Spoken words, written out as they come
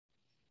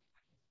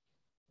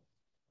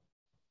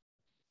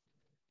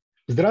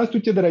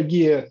Здравствуйте,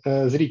 дорогие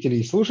зрители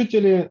и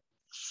слушатели.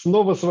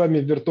 Снова с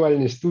вами в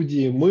виртуальной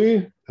студии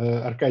мы,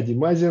 Аркадий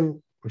Мазин,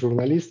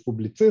 журналист,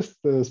 публицист,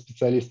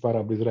 специалист по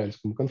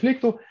арабо-израильскому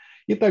конфликту,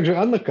 и также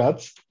Анна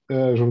Кац,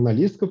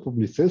 журналистка,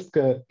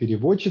 публицистка,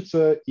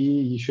 переводчица и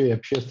еще и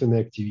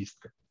общественная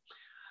активистка.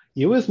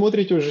 И вы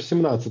смотрите уже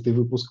 17-й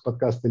выпуск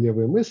подкаста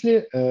 «Левые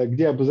мысли»,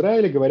 где об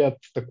Израиле говорят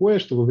такое,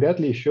 что вы вряд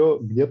ли еще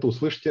где-то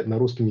услышите на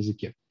русском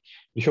языке.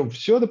 Причем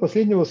все до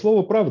последнего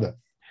слова правда.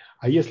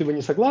 А если вы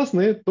не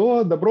согласны,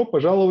 то добро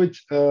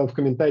пожаловать в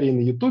комментарии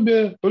на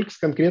YouTube, только с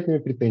конкретными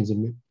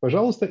претензиями.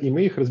 Пожалуйста, и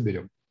мы их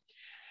разберем.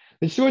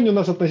 Значит, сегодня у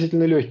нас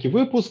относительно легкий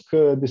выпуск,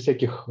 без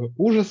всяких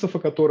ужасов, о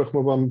которых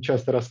мы вам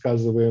часто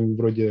рассказываем,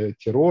 вроде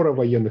террора,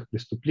 военных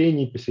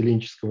преступлений,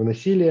 поселенческого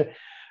насилия.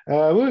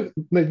 Мы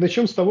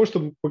начнем с того,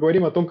 что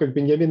поговорим о том, как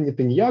Беньямин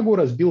Нетаньягу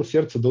разбил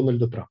сердце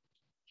Дональда Трампа,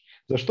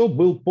 за что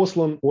был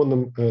послан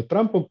он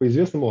Трампом по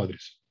известному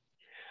адресу.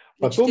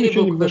 Потом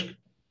еще немножко...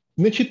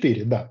 На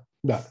 4, да.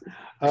 Да.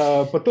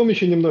 Потом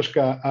еще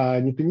немножко о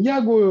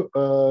Нетаньягу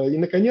и,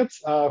 наконец,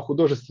 о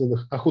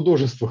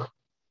художествах,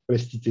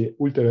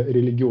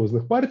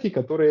 ультрарелигиозных партий,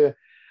 которые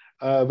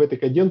в этой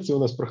каденции у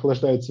нас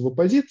прохлаждаются в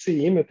оппозиции,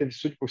 и им это,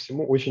 судя по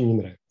всему, очень не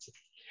нравится.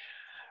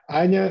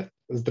 Аня,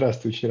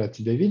 здравствуй, очень рад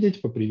тебя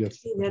видеть,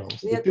 поприветствуй, пожалуйста.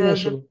 Привет, ты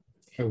нашу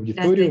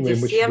аудиторию, мы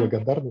им очень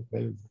благодарны.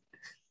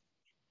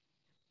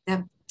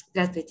 Да.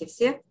 Здравствуйте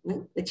все,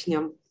 мы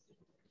начнем.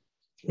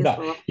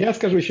 Да, я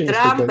скажу еще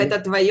Трамп, несколько... это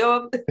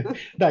твое.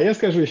 Да, я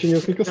скажу еще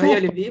несколько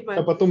слов, любимое.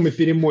 А потом мы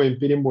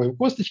перемоем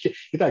косточки.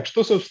 Итак,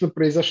 что, собственно,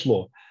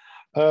 произошло?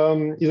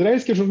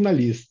 Израильский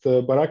журналист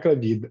Барак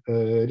Равид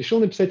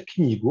решил написать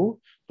книгу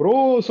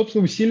про,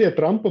 собственно, усилия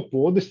Трампа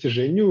по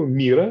достижению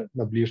мира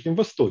на Ближнем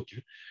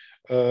Востоке.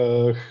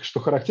 Что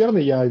характерно,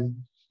 я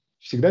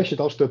всегда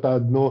считал, что это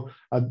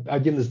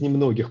один из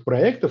немногих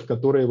проектов,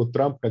 которые вот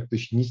Трамп как-то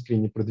очень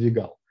искренне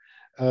продвигал.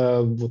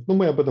 Но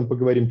мы об этом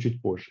поговорим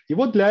чуть позже. И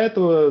вот для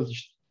этого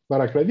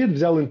Барак Равид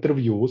взял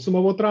интервью у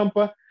самого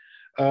Трампа,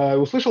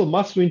 услышал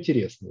массу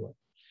интересного.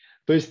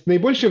 То есть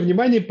наибольшее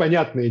внимание,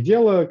 понятное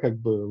дело, как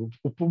бы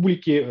у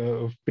публики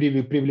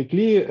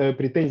привлекли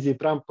претензии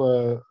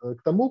Трампа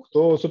к тому,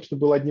 кто, собственно,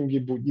 был одним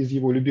из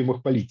его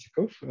любимых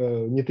политиков,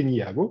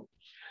 Нетаньягу.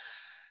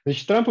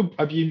 Значит, Трамп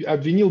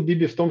обвинил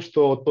Биби в том,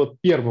 что тот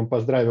первым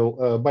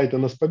поздравил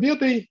Байдена с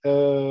победой,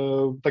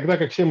 тогда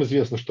как всем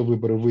известно, что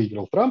выборы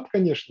выиграл Трамп,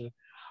 конечно.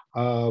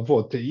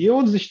 И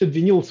он, значит,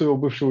 обвинил своего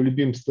бывшего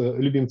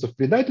любимца в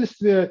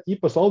предательстве и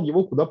послал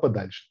его куда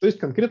подальше. То есть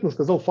конкретно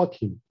сказал «fuck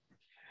him».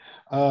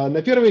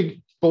 На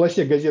первой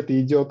полосе газеты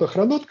 «Идиот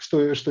Охранот»,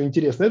 что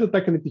интересно, это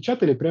так и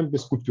напечатали прямо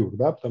без купюр,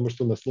 да, потому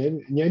что у нас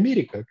не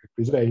Америка, как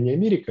Израиль не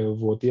Америка,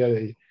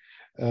 и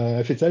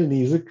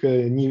официальный язык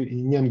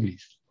не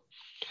английский.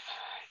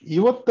 И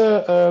вот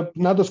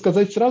надо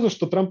сказать сразу,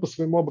 что Трамп по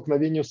своему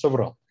обыкновению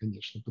соврал,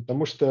 конечно,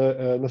 потому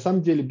что на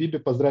самом деле Биби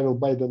поздравил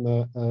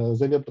Байдена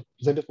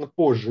заметно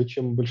позже,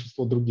 чем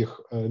большинство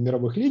других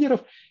мировых лидеров,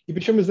 и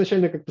причем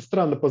изначально как-то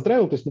странно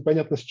поздравил, то есть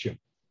непонятно с чем.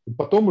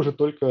 Потом уже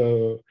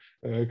только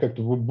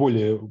как-то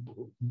более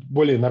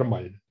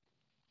нормально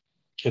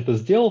это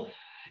сделал.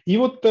 И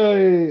вот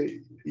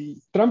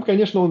Трамп,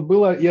 конечно, он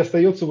был и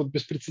остается вот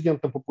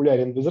беспрецедентно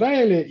популярен в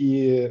Израиле,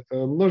 и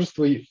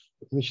множество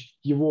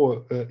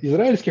его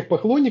израильских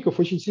поклонников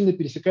очень сильно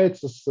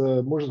пересекается с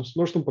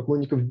множеством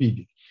поклонников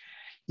Биби.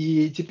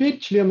 И теперь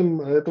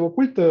членам этого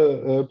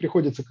культа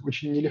приходится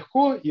очень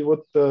нелегко, и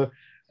вот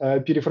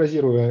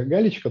перефразируя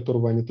Галич,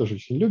 которого они тоже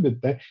очень любят,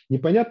 да,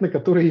 непонятно,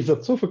 который из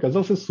отцов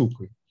оказался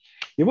сукой.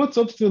 И вот,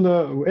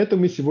 собственно, это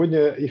мы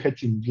сегодня и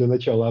хотим для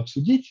начала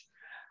обсудить.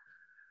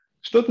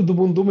 Что ты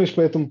думаешь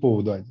по этому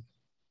поводу, Аня?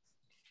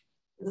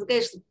 Это,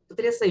 конечно,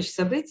 потрясающее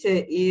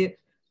событие, и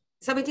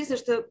самое интересное,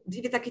 что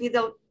Биби так и не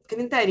дал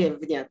комментариев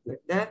внятных,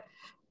 да?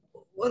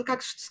 Он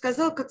как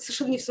сказал, как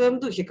совершенно не в своем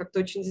духе, как-то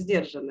очень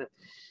сдержанно.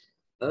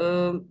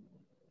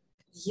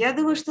 Я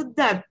думаю, что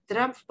да,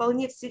 Трамп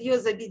вполне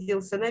всерьез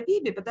обиделся на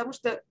Биби, потому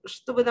что,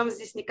 что бы нам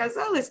здесь ни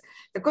казалось,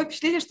 такое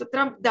впечатление, что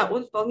Трамп, да,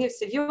 он вполне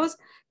всерьез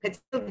хотел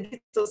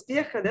добиться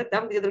успеха, да,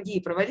 там, где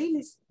другие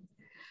провалились,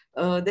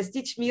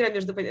 достичь мира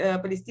между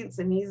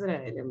палестинцами и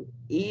Израилем.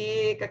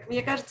 И, как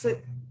мне кажется,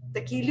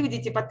 такие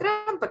люди типа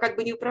Трампа, как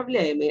бы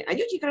неуправляемые,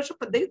 они очень хорошо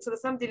поддаются, на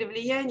самом деле,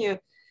 влиянию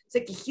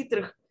всяких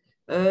хитрых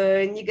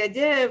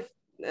негодяев,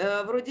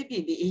 вроде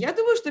Биби. И я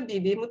думаю, что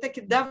Биби ему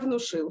таки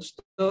внушил,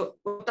 что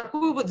вот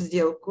такую вот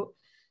сделку,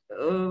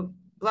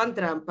 план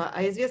Трампа,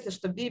 а известно,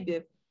 что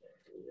Биби,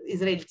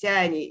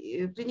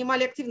 израильтяне,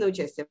 принимали активное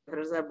участие в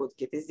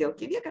разработке этой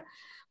сделки века,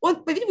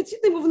 он, по-видимому,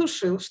 действительно ему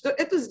внушил, что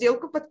эту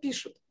сделку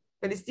подпишут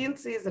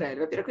палестинцы и Израиль.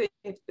 Во-первых,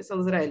 я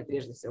подписал Израиль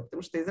прежде всего,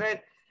 потому что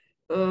Израиль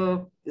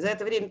за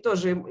это время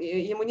тоже,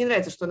 ему не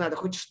нравится, что надо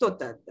хоть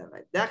что-то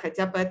отдавать, да?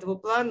 Хотя по этому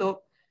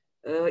плану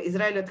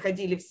Израилю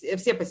отходили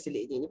все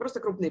поселения, не просто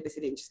крупные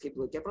поселенческие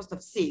блоки, а просто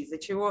все, из-за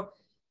чего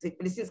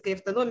палестинская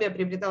автономия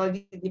приобретала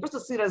вид не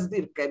просто сыра с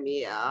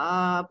дырками,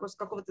 а просто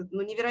какого-то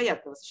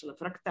невероятного совершенно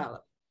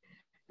фрактала.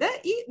 Да?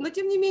 Но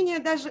тем не менее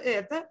даже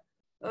это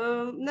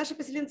наши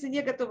поселенцы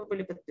не готовы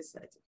были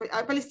подписать.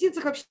 О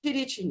палестинцах вообще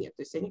речи нет.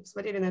 То есть они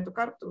посмотрели на эту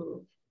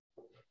карту,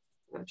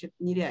 вообще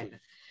нереально.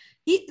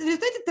 И в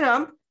результате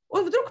Трамп,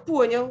 он вдруг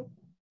понял,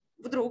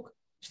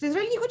 что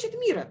Израиль не хочет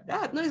мира.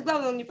 Да? Одно из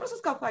главных, он не просто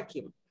сказал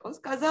Хаким, он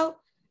сказал,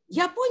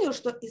 я понял,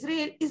 что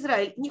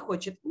Израиль не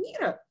хочет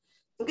мира.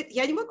 Он говорит,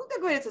 я не могу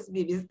договориться с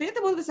Биби. При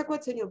этом он высоко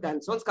оценил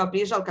Ганца. Он сказал,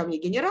 приезжал ко мне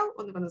генерал,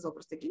 он его назвал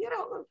просто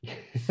генерал,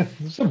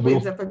 он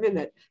будет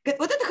запоминать. Говорит,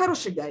 вот это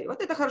хороший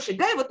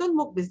гай, вот он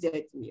мог бы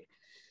сделать мир.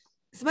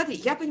 Смотри,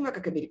 я понимаю,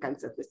 как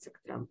американцы относятся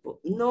к Трампу,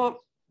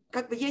 но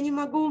как бы я не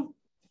могу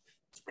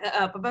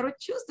побороть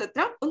чувства.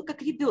 Трамп, он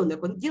как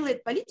ребенок, он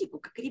делает политику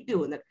как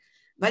ребенок.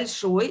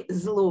 Большой,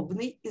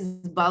 злобный,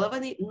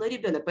 избалованный, но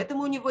ребенок.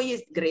 Поэтому у него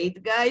есть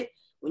great guy,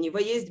 у него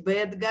есть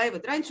bad guy.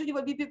 Вот раньше у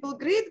него Биби был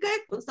great guy,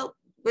 он стал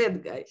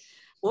bad guy.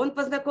 Он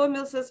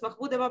познакомился с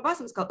Махмудом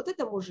Аббасом, сказал, вот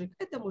это мужик.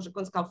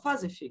 Он сказал,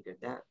 father figure,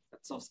 да,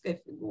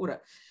 отцовская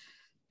фигура.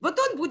 Вот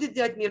он будет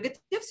делать мир. Говорит,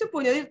 я все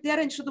понял. Я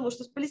раньше думал,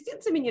 что с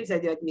палестинцами нельзя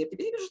делать мир.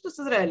 Теперь я вижу, что с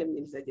Израилем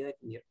нельзя делать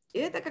мир. И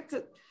это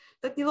как-то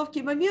тот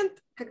неловкий момент,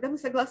 когда мы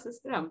согласны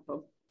с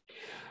Трампом.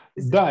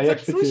 Да, я,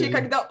 кстати... случай,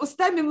 когда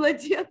устами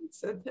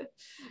младенца. Да,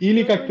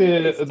 или как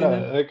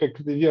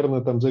ты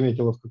верно там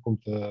заметила в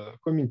каком-то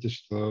комменте,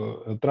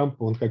 что Трамп,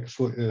 он как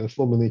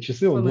сломанные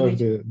часы, он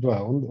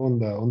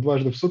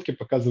дважды в сутки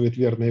показывает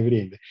верное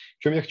время.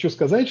 Причем я хочу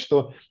сказать,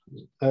 что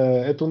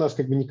это у нас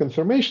как бы не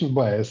confirmation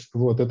bias,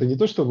 вот, это не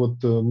то, что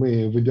вот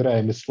мы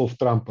выбираем из слов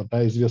Трампа,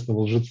 да, известного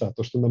лжеца,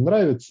 то, что нам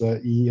нравится,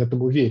 и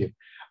этому верим.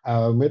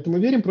 А мы этому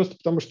верим просто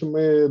потому, что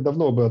мы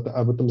давно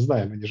об этом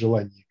знаем, о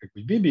нежелании как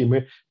бы Биби, и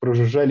мы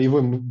прожужжали, и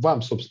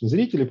вам, собственно,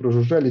 зрители,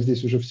 прожужжали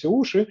здесь уже все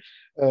уши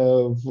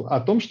о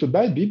том, что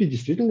да, Биби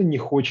действительно не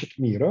хочет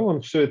мира,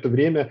 он все это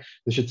время,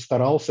 значит,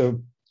 старался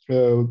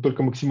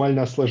только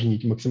максимально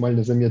осложнить,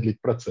 максимально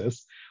замедлить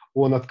процесс.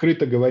 Он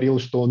открыто говорил,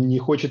 что он не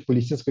хочет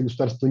палестинское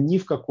государство ни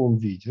в каком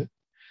виде.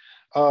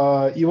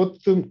 И вот,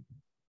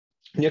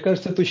 мне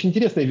кажется, это очень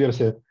интересная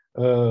версия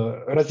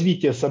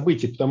развития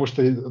событий, потому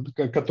что,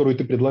 которую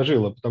ты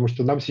предложила, потому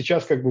что нам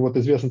сейчас как бы вот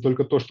известно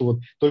только то, что вот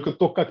только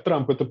то, как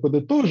Трамп это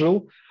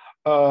подытожил,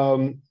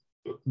 да,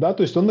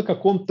 то есть он на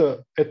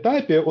каком-то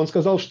этапе, он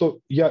сказал,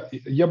 что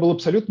я был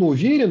абсолютно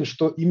уверен,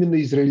 что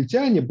именно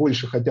израильтяне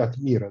больше хотят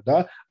мира,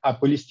 да, а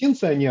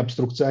палестинцы, они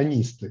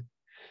обструкционисты.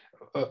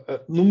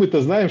 Ну,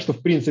 мы-то знаем, что,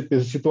 в принципе,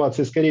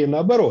 ситуация скорее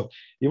наоборот.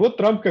 И вот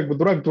Трамп как бы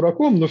дурак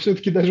дураком, но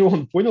все-таки даже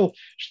он понял,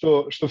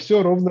 что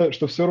все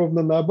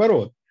ровно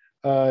наоборот.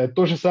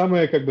 То же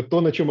самое, как бы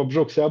то, на чем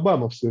обжегся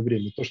Обама в свое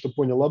время, то, что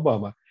понял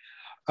Обама.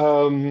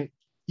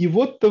 И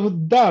вот,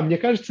 да, мне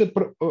кажется,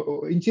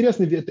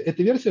 интересная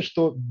эта версия,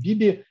 что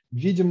Биби,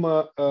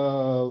 видимо,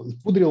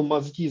 пудрил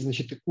мозги,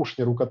 значит, и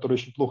Кушнеру, который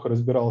очень плохо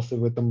разбирался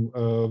в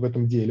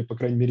этом деле, по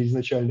крайней мере,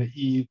 изначально,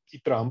 и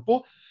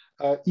Трампу,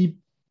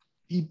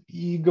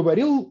 и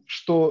говорил,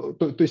 что,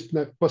 то есть,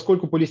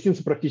 поскольку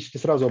палестинцы практически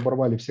сразу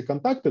оборвали все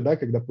контакты, да,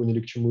 когда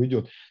поняли, к чему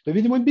идет, то,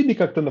 видимо, Биби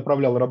как-то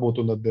направлял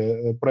работу над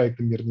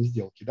проектом мирной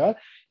сделки, да,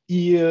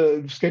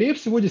 и, скорее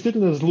всего,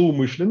 действительно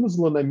злоумышленно,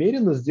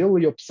 злонамеренно сделал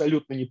ее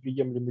абсолютно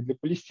неприемлемой для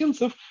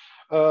палестинцев.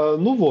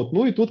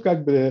 Ну и тут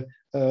как бы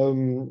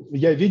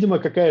видимо,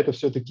 какая-то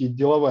все-таки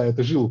деловая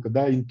эта жилка,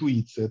 да,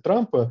 интуиция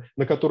Трампа,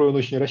 на которую он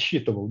очень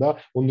рассчитывал, да,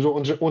 он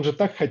же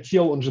так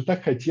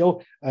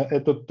хотел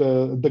этот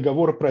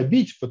договор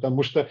пробить,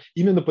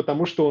 именно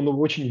потому что он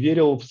очень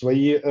верил в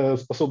свои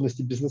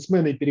способности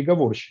бизнесмена и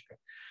переговорщика.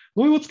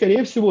 Ну и вот,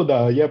 скорее всего,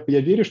 да, я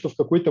верю, что в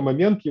какой-то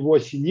момент его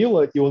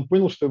осенило, и он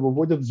понял, что его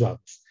водят за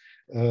нос.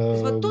 То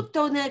есть вот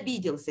тут-то он и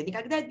обиделся.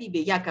 Никогда Биби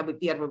якобы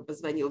первым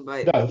позвонил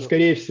Байдену. Да,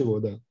 скорее всего,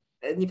 да.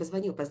 Не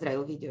позвонил,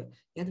 поздравил видео.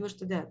 Я думаю,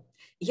 что да.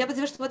 Я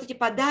подозреваю, что вот эти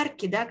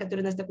подарки, да,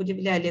 которые нас так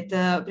удивляли,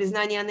 это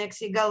признание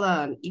аннексии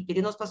Голан и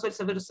перенос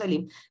посольства в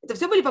Иерусалим. Это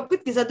все были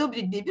попытки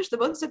задобрить Биби,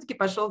 чтобы он все-таки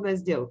пошел на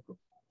сделку.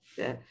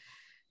 Да. То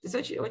есть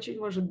очень, очень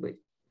может быть.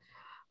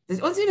 То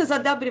есть он сильно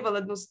задабривал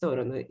одну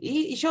сторону. И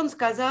еще он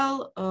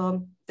сказал,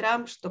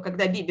 Трамп, что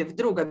когда Биби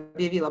вдруг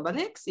объявил об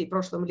аннексии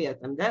прошлым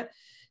летом, да,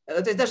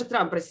 то есть даже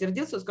Трамп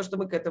рассердился, он сказал, что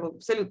мы к этому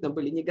абсолютно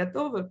были не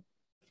готовы.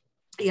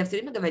 И я все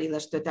время говорила,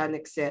 что эта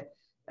аннексия –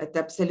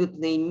 это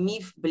абсолютный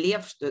миф,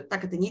 блеф, что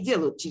так это не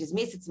делают. Через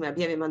месяц мы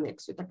объявим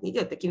аннексию. Так не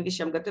делают. Таким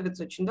вещам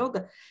готовятся очень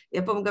долго.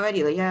 Я, по-моему,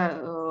 говорила,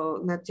 я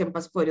над тем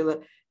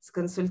поспорила с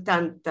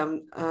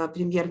консультантом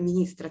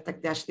премьер-министра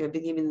тогдашнего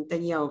Беньямина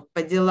Нетаньяху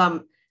по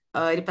делам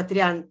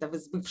репатриантов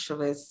из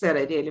бывшего СССР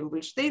Ариэлем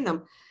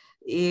Бульштейном.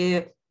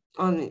 И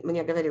он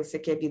мне говорил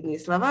всякие обидные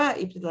слова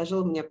и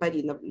предложил мне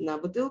пари на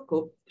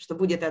бутылку, что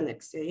будет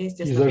аннексия. Я,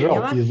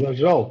 естественно, и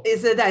зажал.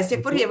 Да, с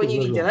тех пор я его не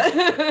видела.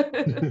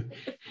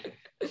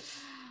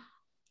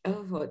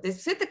 Вот. То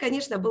есть все это,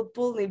 конечно, был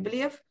полный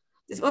блеф.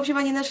 То есть, в общем,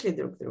 они нашли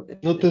друг друга.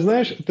 Ну, ты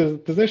знаешь,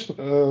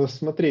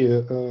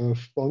 смотри,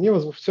 вполне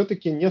возможно,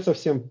 все-таки не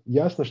совсем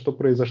ясно, что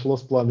произошло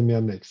с планами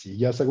аннексии.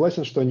 Я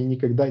согласен, что они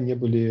никогда не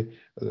были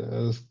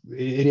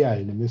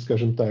реальными,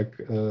 скажем так.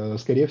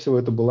 Скорее всего,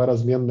 это была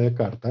разменная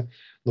карта.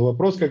 Но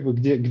вопрос, как бы,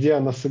 где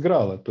она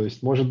сыграла. То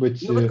есть, может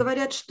быть... Ну, вот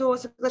говорят, что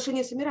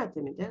соглашение с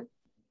Эмиратами, да?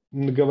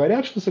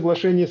 Говорят, что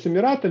соглашение с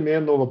Эмиратами,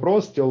 но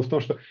вопрос, дело в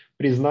том, что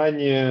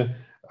признание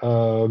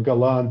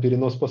Голланд,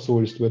 перенос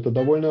посольства,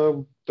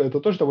 это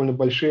тоже довольно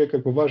большие,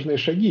 как бы, важные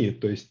шаги.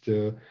 То есть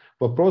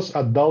вопрос,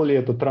 отдал ли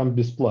это Трамп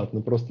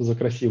бесплатно, просто за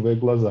красивые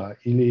глаза,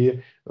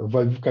 или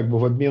как бы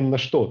в обмен на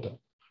что-то.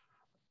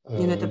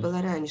 Не, ну это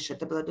было раньше,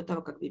 это было до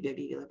того, как Биби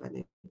объявила об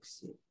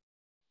аннексии.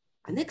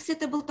 Аннексия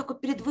это был такой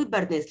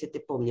предвыборный, если ты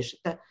помнишь.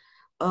 Это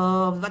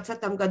в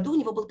 2020 году у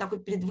него был такой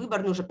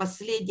предвыборный уже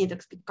последний,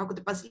 так сказать,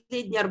 какой-то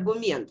последний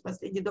аргумент,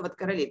 последний довод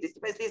королей. То есть,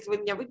 если вы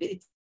меня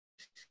выберете,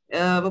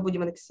 мы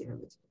будем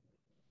аннексировать.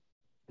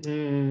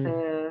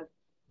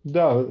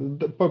 Да,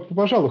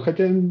 пожалуй,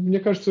 хотя мне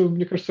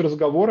кажется,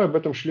 разговоры об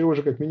этом шли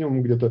уже как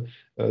минимум где-то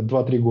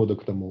 2-3 года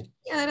к тому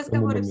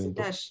Разговоры моменту.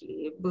 всегда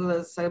шли.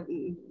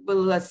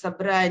 Было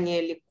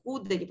собрание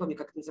Ликуда, не помню,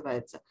 как это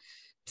называется,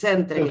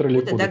 центра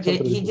Ликуда, да, где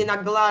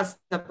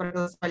единогласно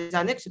проголосовали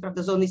за аннексию,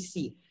 правда, зоны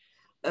Си.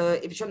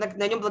 И причем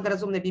на нем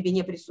благоразумно Биби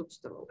не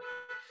присутствовал.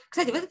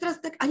 Кстати, в этот раз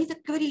они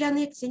так говорили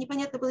аннексия,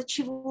 непонятно было,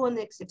 чего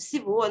аннексия,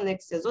 всего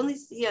аннексия, зоны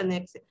Си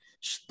аннексия,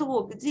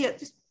 что, где.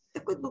 То есть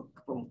такой был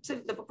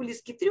абсолютно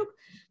популистский трюк.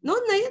 Но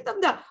он на этом,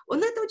 да, он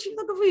на это очень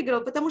много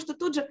выиграл, потому что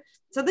тут же,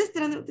 с одной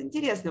стороны, вот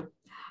интересно,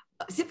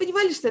 все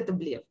понимали, что это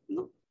блеф.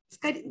 Ну,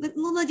 скорее,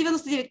 на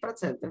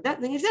 99%, да,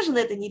 но нельзя же на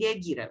это не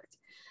реагировать.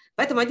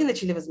 Поэтому одни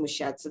начали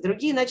возмущаться,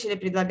 другие начали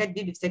предлагать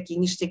Биби всякие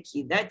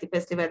ништяки, да, типа,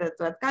 если вы от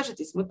этого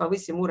откажетесь, мы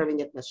повысим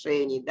уровень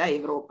отношений, да,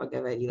 Европа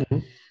говорила.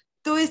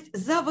 То есть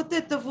за вот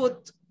это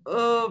вот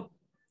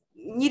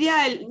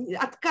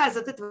отказ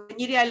от этого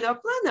нереального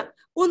плана,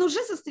 он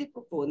уже состриг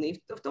купоны,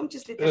 в том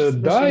числе даже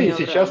да, и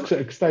Авраама. сейчас,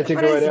 кстати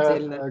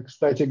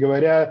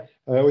говоря,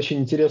 очень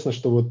интересно,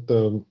 что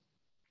вот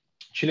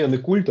члены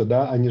культа,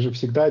 да, они же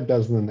всегда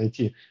обязаны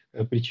найти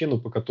причину,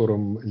 по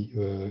которым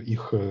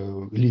их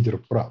лидер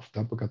прав,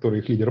 да, по которой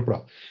их лидер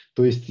прав.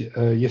 То есть,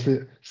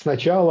 если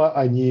сначала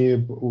они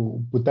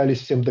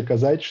пытались всем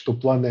доказать, что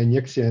планы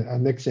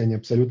аннексии они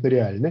абсолютно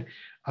реальны,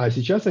 а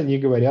сейчас они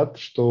говорят,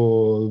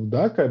 что,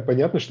 да,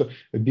 понятно, что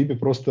Биби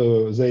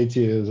просто за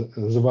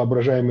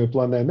воображаемые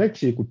планы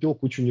аннексии купил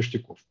кучу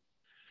ништяков.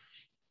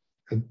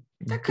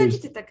 Как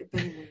хотите, так и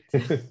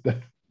понимаете.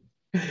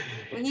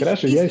 У них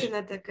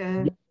истина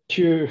такая.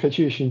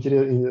 Хочу еще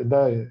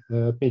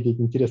отметить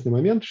интересный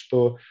момент,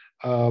 что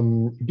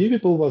Биби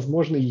был,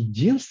 возможно,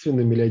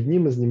 единственным или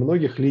одним из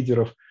немногих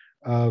лидеров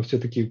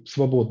все-таки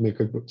свободной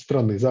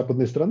страны,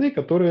 западной страны,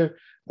 которые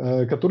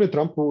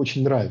Трампу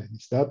очень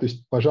нравились. Да? То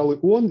есть, пожалуй,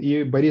 он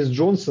и Борис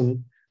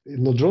Джонсон,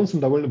 но Джонсон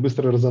довольно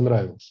быстро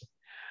разонравился.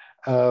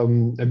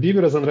 Биби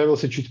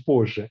разонравился чуть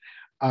позже.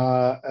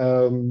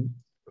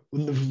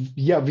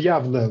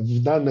 Явно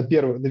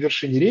на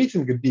вершине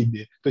рейтинга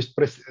Биби, то есть,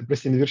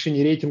 на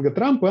вершине рейтинга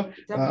Трампа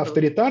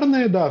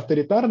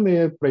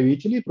авторитарные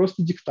правители,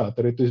 просто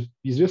диктаторы. То есть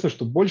известно,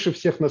 что больше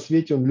всех на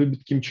свете он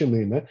любит Ким Чен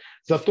Ына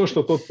за то,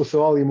 что тот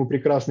посылал ему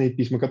прекрасные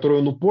письма, которые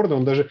он упорно,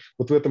 он даже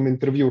вот в этом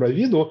интервью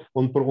Равиду,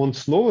 он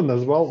снова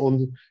назвал,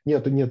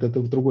 нет,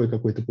 это в другой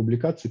какой-то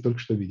публикации, только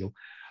что видел,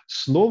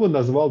 снова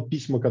назвал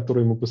письма,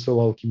 которые ему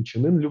посылал Ким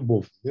Чен Ын,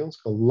 любовными. Он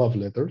сказал love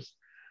letters.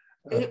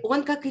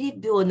 Он как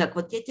ребенок.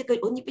 Вот я тебе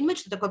говорю, он не понимает,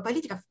 что такое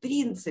политика в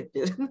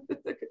принципе.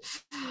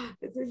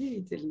 Это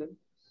удивительно.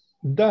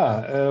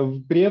 Да,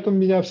 при этом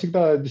меня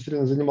всегда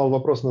действительно занимал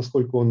вопрос,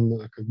 насколько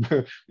он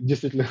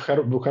действительно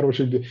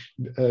хороший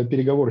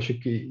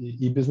переговорщик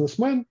и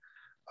бизнесмен.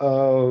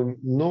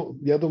 Но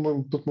я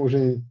думаю, тут мы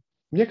уже...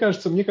 Мне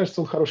кажется,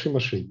 он хороший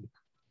мошенник.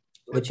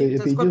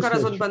 Сколько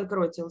раз он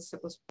банкротился?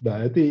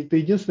 Да, это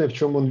единственное, в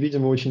чем он,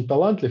 видимо, очень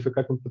талантлив, и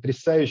как он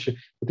потрясающе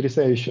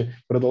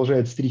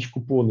продолжает стричь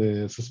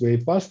купоны со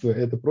своей паствы,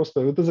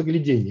 это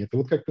заглядение. Это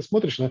вот как ты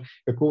смотришь на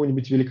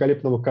какого-нибудь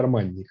великолепного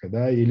карманника,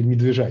 да, или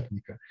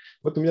медвежатника.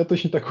 Вот у меня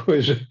точно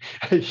такое же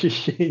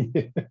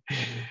ощущение.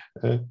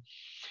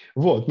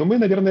 Вот, но мы,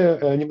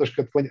 наверное,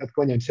 немножко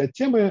отклоняемся от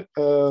темы.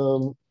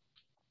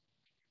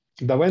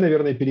 Давай,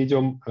 наверное,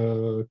 перейдем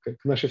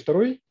к нашей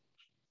второй.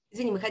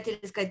 Извини, мы хотели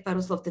сказать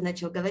пару слов, ты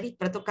начал говорить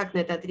про то, как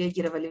на это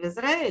отреагировали в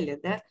Израиле,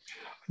 да?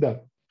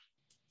 Да.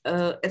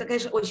 Это,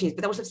 конечно, очень,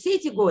 потому что все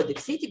эти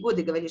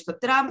годы говорили, что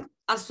Трамп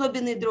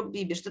особенный друг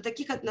Биби, что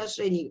таких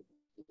отношений,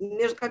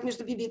 как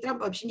между Биби и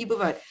Трампом, вообще не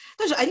бывает.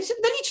 Тоже они все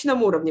на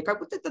личном уровне, как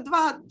будто это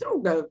два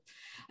друга,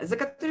 за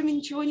которыми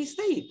ничего не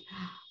стоит.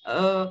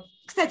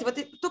 Кстати, вот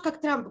то,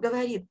 как Трамп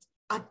говорит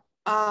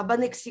об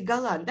аннексии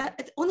Голланд, да,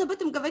 он об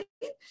этом говорит,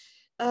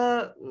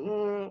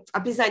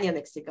 о признании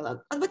аннексии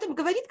Голланд. Он об этом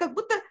говорит, как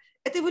будто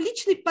это его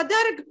личный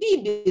подарок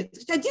Биби. То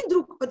есть один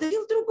друг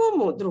подарил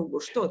другому другу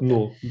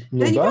что-то.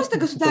 Это не просто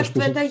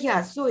государство, это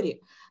я,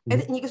 сори.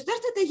 Это не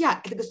государство, это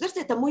я. Это государство,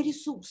 это мой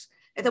ресурс.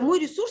 Это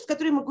мой ресурс,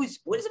 который я могу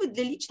использовать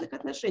для личных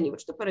отношений.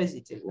 Вот что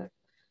поразительно.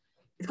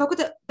 Это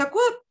какое-то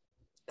такое,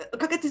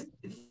 какая-то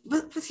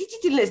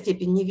восхитительная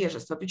степень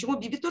невежества. Почему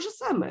Биби то же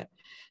самое?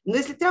 Но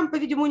если Трамп,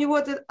 по-видимому, у него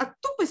от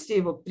тупости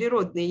его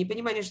природной и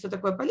непонимания, что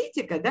такое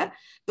политика, да,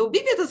 то у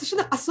Биби это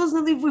совершенно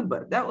осознанный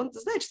выбор. Да? Он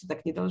знает, что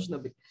так не должно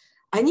быть.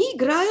 Они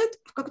играют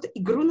в какую-то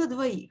игру на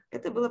двоих.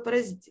 Это было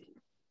поразительно.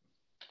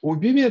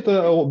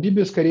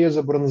 Биби скорее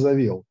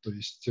забронзовел. То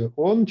есть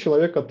он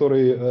человек,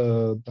 который,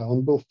 да,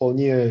 он был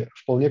вполне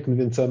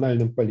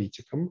конвенциональным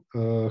политиком,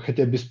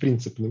 хотя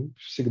беспринципным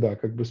всегда,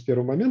 как бы с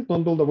первого момента, но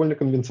он был довольно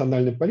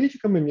конвенциональным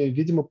политиком, и,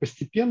 видимо,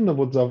 постепенно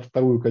вот за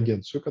вторую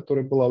каденцию,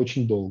 которая была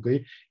очень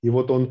долгой, и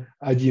вот он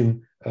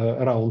один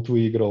раунд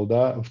выиграл,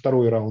 да,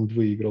 второй раунд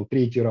выиграл,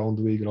 третий раунд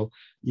выиграл,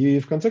 и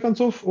в конце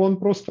концов он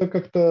просто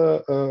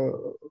как-то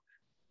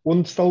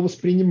он стал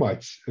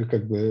воспринимать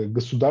как бы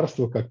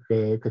государство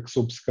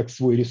как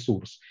свой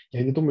ресурс.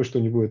 Я не думаю, что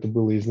у него это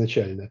было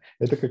изначально.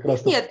 Это как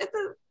раз... Нет,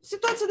 это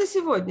ситуация на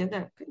сегодня,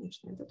 да,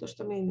 конечно. Это то,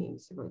 что мы имеем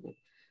сегодня.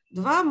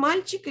 Два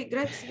мальчика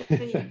играют в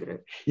свои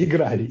игры.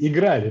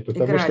 Играли,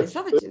 потому играли.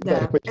 что...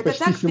 Да. Это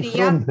так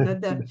приятно,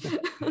 да.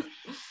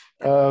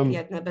 Так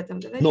приятно об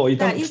этом говорить. Но и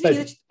там, да, извини, кстати,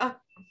 значит...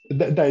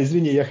 Да,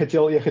 извини, я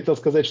хотел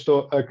сказать,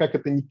 что как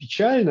это не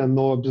печально,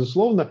 но,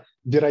 безусловно,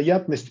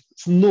 вероятность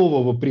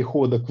нового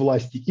прихода к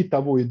власти и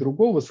того, и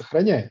другого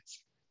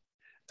сохраняется.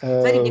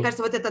 Смотри, мне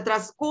кажется, вот этот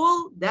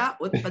раскол, да,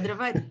 он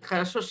подрывает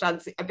хорошо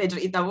шансы, опять же,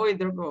 и того, и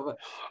другого.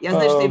 Я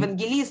знаю, что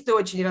евангелисты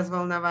очень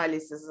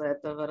разволновались из-за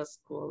этого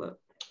раскола.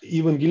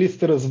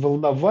 Евангелисты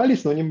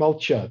разволновались, но они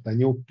молчат.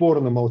 Они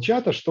упорно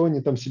молчат, а что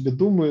они там себе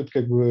думают,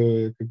 как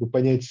бы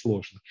понять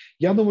сложно.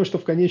 Я думаю, что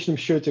в конечном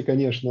счете,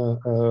 конечно,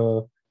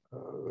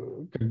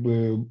 как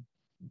бы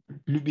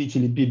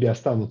любители Биби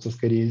останутся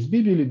скорее с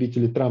Биби,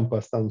 любители Трампа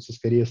останутся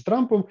скорее с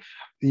Трампом.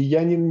 И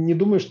я не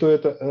думаю, что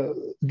это...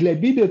 Для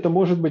Биби это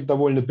может быть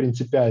довольно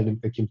принципиальным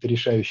каким-то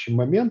решающим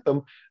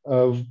моментом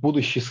в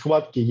будущей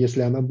схватке,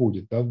 если она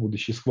будет, да, в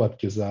будущей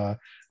схватке за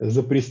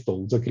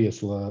престол, за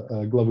кресло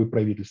главы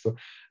правительства.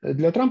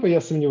 Для Трампа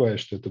я сомневаюсь,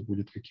 что это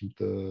будет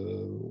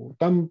каким-то...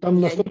 Там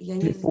настолько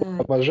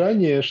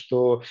обожание,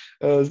 что...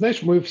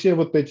 Знаешь, мы все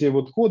вот эти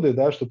вот годы,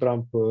 да, что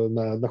Трамп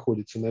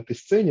находится на этой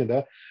сцене,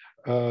 да,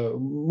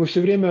 мы все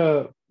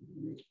время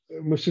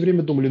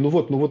думали, ну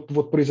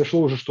вот произошло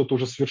уже что-то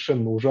уже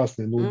совершенно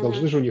ужасное,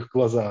 должны же у них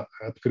глаза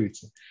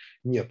открыться.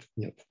 Нет,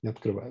 не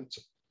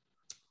открываются.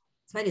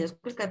 Смотри,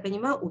 насколько я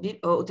понимаю,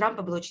 у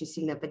Трампа была очень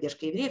сильная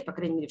поддержка евреев, по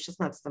крайней мере, в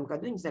 2016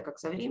 году, не знаю, как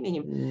со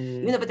временем,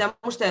 именно потому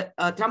что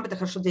Трамп – это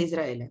хорошо для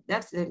Израиля.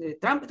 Да?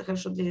 Трамп – это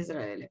хорошо для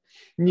Израиля.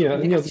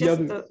 Нет,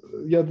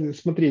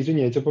 смотри,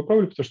 извини, я тебя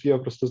поправлю, потому что я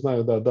просто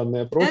знаю, да,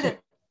 данные опроса. Да-да.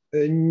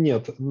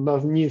 Нет,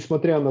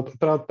 несмотря на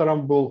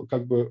Трамп был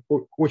как бы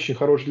очень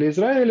хорош для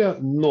Израиля,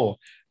 но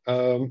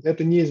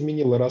это не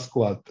изменило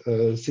расклад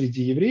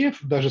среди евреев,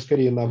 даже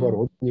скорее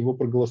наоборот, за него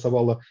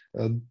проголосовало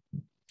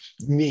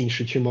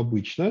меньше, чем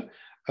обычно,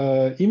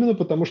 именно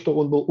потому что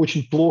он был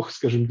очень плох,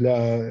 скажем,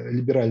 для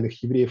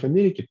либеральных евреев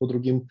Америки по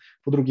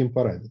другим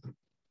параметрам.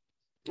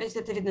 То есть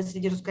это видно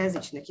среди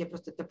русскоязычных, я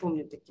просто это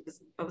помню, такие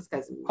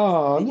высказывания.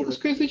 Ну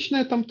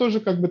русскоязычные там тоже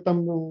как бы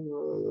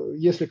там,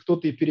 если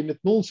кто-то и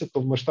переметнулся,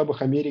 то в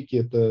масштабах Америки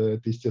это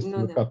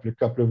естественно,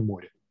 капля в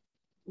море.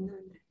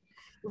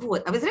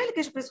 Вот. А в Израиле,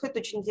 конечно, происходит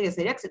очень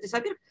интересная реакция. То есть,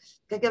 во-первых,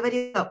 как я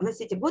говорила, у нас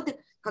все эти годы,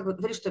 как бы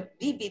говорю, что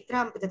Биби и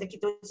Трамп – это такие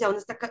друзья, у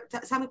нас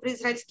самый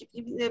произраильский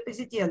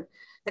президент,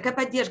 такая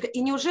поддержка. И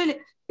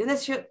неужели, и у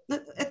нас еще,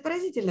 это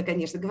поразительно,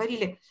 конечно,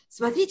 говорили,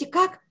 смотрите,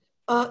 как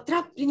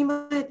Трамп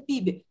принимает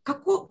Биби.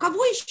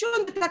 Кого еще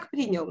он так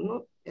принял?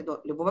 Ну, это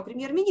любого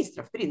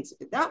премьер-министра, в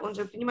принципе, да? Он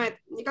же принимает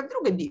не как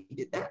друга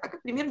Биби, да, а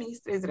как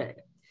премьер-министра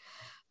Израиля.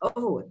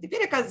 Вот.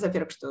 Теперь оказывается,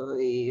 во-первых, что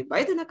и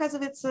Байден,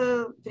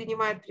 оказывается,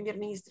 принимает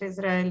премьер-министра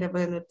Израиля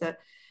Беннета.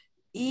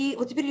 И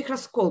вот теперь их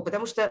раскол,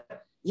 потому что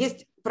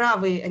есть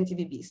правые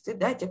антибибисты,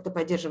 да, те, кто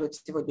поддерживает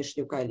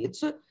сегодняшнюю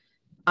коалицию,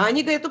 а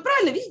они говорят, ну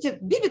правильно, видите,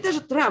 Биби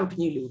даже Трамп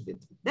не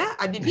любит, да,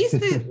 а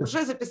бибисты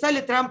уже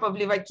записали Трампа в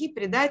леваки,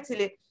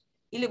 предатели,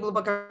 или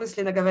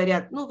глубокомысленно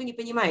говорят, ну вы не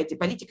понимаете,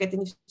 политика это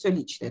не все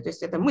личное, то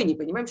есть это мы не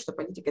понимаем, что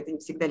политика это не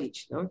всегда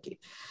лично, окей.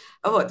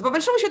 Вот. По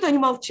большому счету они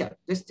молчат,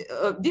 то есть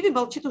Биби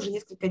молчит уже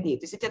несколько дней,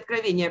 то есть эти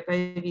откровения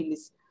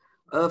появились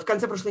в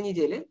конце прошлой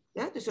недели,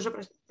 да, то есть уже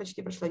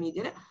почти прошла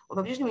неделя, он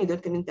по-прежнему не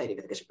дает комментариев,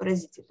 это, конечно,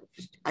 поразительно, то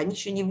есть они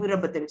еще не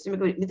выработали, все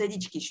время говорят,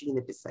 методички еще не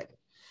написали,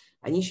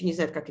 они еще не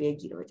знают, как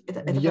реагировать.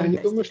 Это Я не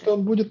думаю, что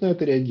он будет на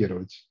это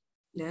реагировать.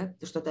 Да,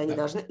 что-то они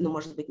должны, ну,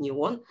 может быть, не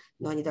он,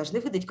 но они должны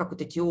выдать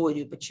какую-то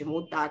теорию,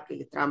 почему так,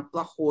 или Трамп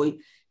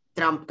плохой,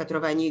 Трамп,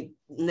 которого они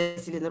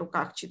носили на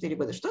руках 4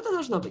 года. Что-то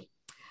должно быть.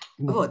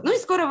 Вот. Ну и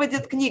скоро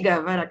выйдет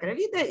книга Барака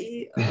Равида,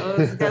 и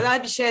она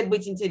обещает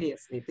быть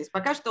интересной. То есть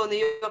пока что он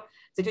ее,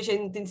 кстати,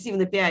 очень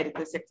интенсивно пиарит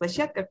на всех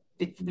площадках,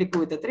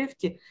 публикует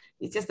отрывки.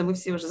 Естественно, мы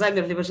все уже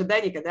замерли в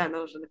ожидании, когда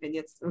она уже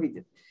наконец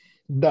выйдет.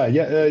 Да,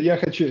 я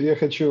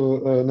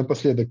хочу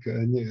напоследок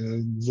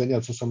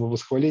заняться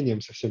самовосхвалением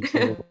совсем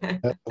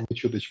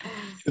чуточку,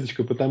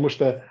 потому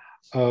что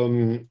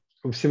в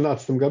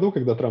 2017 году,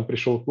 когда Трамп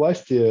пришел к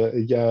власти,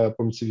 я,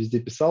 помните, везде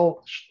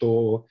писал,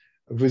 что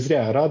вы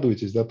зря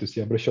радуетесь, да, то есть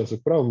я обращался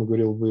к правым и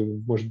говорил, вы,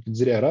 может быть,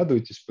 зря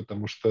радуетесь,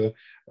 потому что,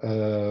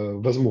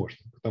 возможно,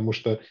 потому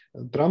что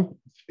Трамп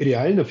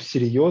реально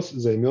всерьез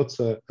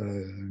займется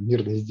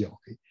мирной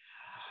сделкой.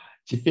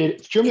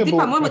 Теперь, в чем ты,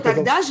 по-моему,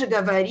 тогда же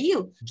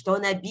говорил, что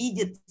он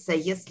обидится,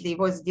 если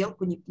его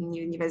сделку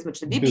не возьмут,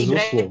 что Биби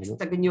играет с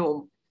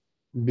огнем.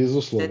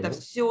 Безусловно. Это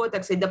все,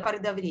 так сказать, до поры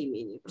до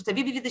времени. Просто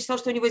Биби, видно, считал,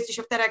 что у него есть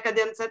еще вторая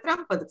каденция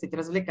Трампа, так сказать,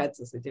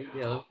 развлекаться с этим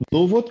делом.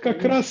 Ну вот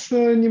как раз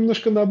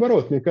немножко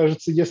наоборот. Мне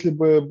кажется, если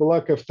бы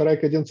была вторая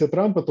каденция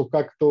Трампа,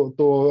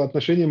 то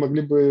отношения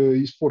могли бы Они бы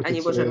уже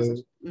испортиться.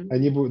 разошлись.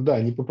 Они бы,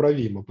 да,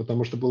 непоправимо,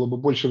 потому что было бы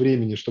больше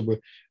времени,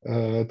 чтобы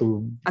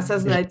эту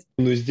Осознать.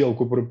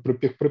 сделку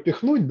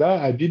пропихнуть,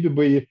 да, а Биби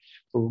бы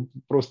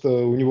просто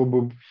у него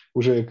бы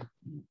уже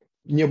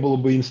не было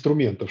бы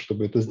инструментов,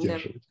 чтобы это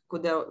сдерживать.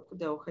 Да,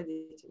 куда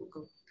уходить?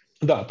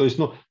 Да, то есть,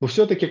 но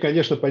все-таки,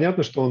 конечно,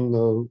 понятно, что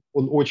он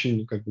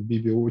очень, как бы,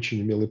 Биби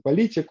очень умелый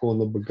политик,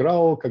 он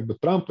обыграл, как бы,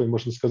 Трампа, и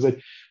можно сказать,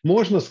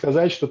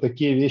 что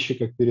такие вещи,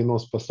 как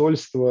перенос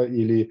посольства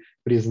или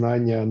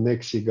признание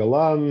аннексии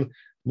Голан,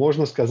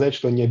 можно сказать,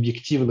 что они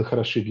объективно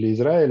хороши для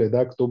Израиля,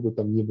 да, кто бы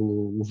там ни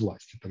был у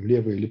власти, там,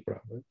 левые или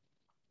правые.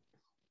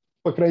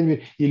 По крайней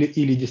мере,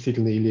 или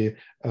действительно, или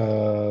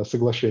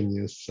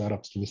соглашение с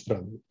арабскими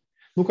странами.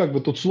 Ну, как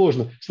бы тут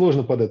сложно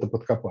под это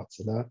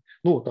подкопаться, да.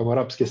 Ну, там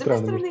арабские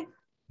страны.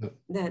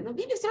 Да, но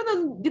Биби все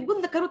равно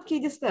бегун на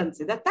короткие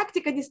дистанции, да,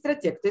 тактика не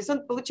стратег, то есть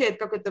он получает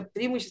какое-то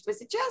преимущество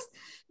сейчас,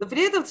 но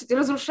при этом, кстати,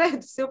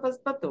 разрушает все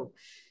потом.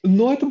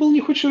 Но это был не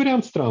худший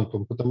вариант с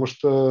Трампом, потому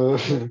что,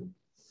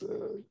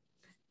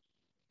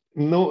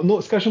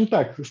 но скажем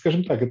так,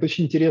 это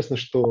очень интересно,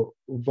 что,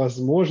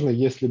 возможно,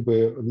 если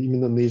бы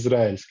именно на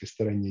израильской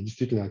стороне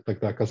действительно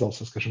тогда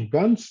оказался, скажем,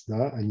 Ганц,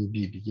 да, а не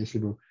Биби, если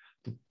бы,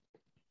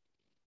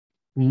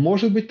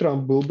 может быть,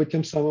 Трамп был бы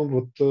тем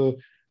самым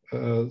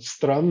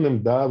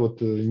странным, да,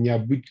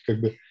 как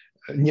бы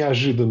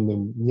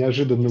неожиданным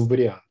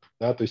вариантом.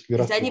 Да, то есть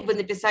Если они бы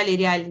написали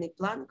реальный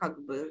план,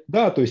 как бы...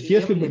 Да, то есть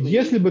если бы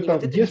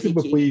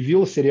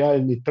появился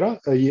реальный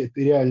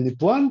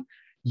план,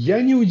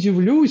 я не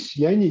удивлюсь,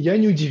 я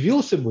не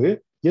удивился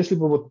бы, если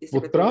бы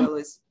Трамп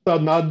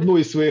на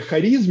одной своей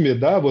харизме,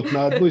 да,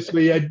 на одной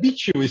своей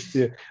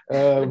обидчивости,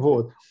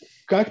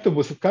 как-то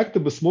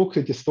бы смог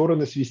эти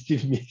стороны свести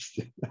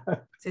вместе.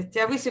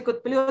 Тебя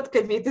высекут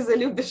плетками, и ты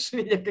залюбишь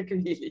меня как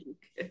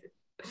миленькая.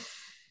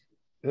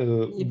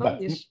 Не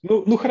помнишь?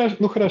 Ну,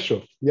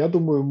 хорошо. Я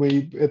думаю, мы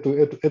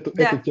эту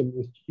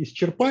тему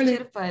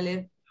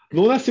исчерпали.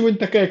 Но у нас сегодня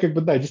такая, как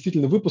бы, да,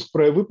 действительно, выпуск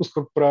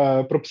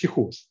про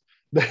психоз.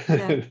 Да,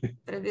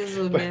 про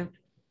безумие.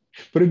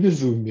 Про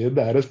безумие,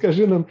 да.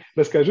 Расскажи нам,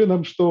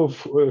 что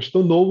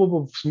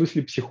нового в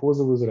смысле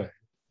психоза в Израиле.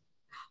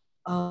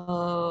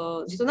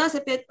 Значит, у нас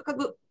опять, как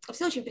бы,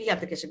 все очень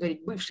приятно, конечно,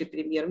 говорить бывший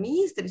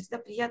премьер-министр, и всегда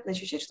приятно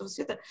ощущать, что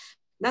все это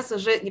нас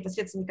уже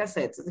непосредственно не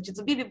касается. Значит,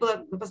 у Биби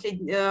было в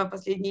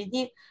последние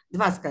дни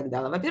два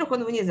скандала. Во-первых,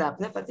 он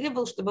внезапно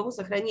потребовал, чтобы ему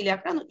сохранили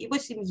охрану его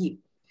семьи.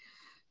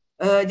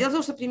 Дело в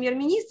том, что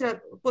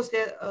премьер-министра,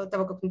 после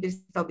того, как он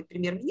перестал быть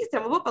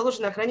премьер-министром, его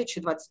положено охранять еще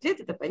 20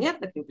 лет, это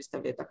понятно, к нему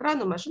представляют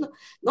охрану, машину,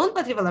 но он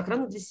потребовал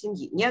охрану для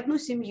семьи. Ни одну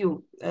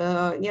семью,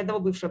 ни одного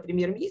бывшего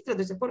премьер-министра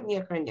до сих пор не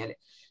охраняли.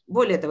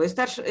 Более того,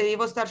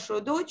 его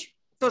старшую дочь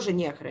тоже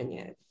не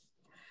охраняют.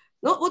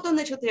 Но вот он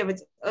начал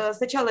требовать.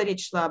 Сначала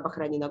речь шла об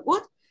охране на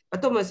год,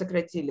 потом ее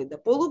сократили до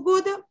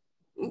полугода,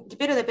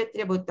 теперь он опять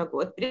требует на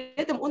год. При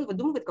этом он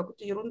выдумывает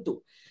какую-то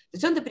ерунду. То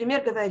есть он,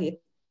 например, говорит,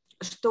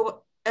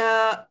 что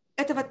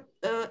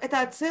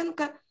это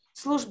оценка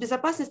служб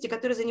безопасности,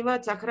 которые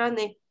занимаются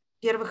охраной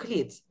первых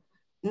лиц.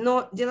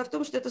 Но дело в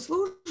том, что эта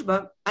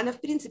служба, она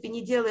в принципе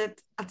не делает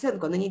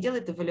оценку, она не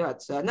делает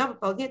эвалюацию, она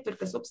выполняет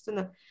только,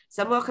 собственно,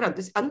 саму охрану.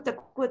 То есть она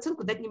такую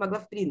оценку дать не могла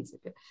в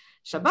принципе.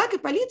 Шабак и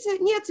полиция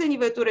не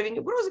оценивают уровень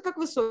угрозы как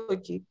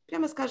высокий.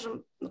 Прямо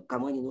скажем,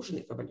 кому они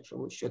нужны, по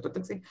большому счету.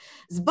 Так сказать,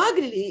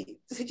 сбагрили,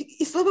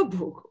 и слава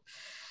богу.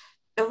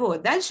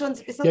 Вот. Дальше он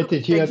записал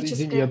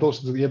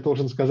я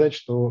должен сказать,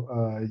 что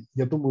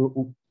я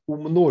думаю, у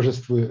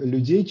множества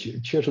людей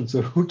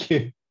чешутся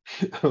руки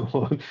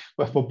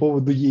по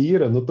поводу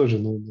Яира, но тоже...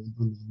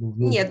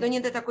 Нет, не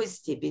до такой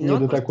степени. Не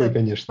до такой,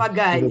 конечно.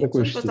 Поганит. Он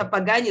просто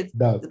поганит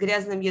с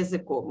грязным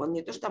языком. Он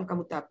не то, что там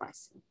кому-то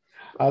опасен.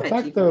 А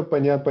так-то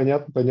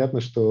понятно,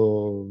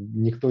 что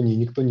никто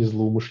не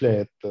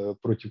злоумышляет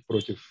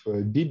против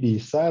Биби и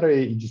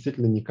Сары, и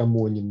действительно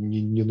никому они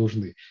не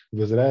нужны.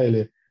 В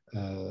Израиле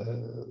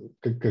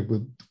как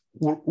бы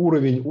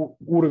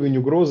уровень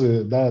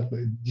угрозы, да,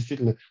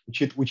 действительно,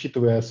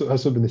 учитывая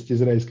особенности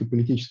израильской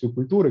политической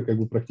культуры, как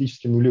бы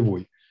практически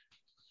нулевой.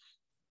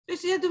 То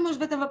есть я думаю,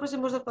 что в этом вопросе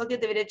можно вполне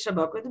доверять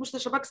Шабаку. Я думаю, что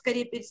Шабак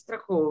скорее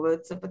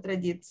перестраховывается по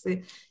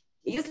традиции.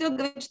 И если он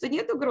говорит, что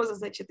нет угрозы,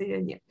 значит ее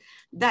нет.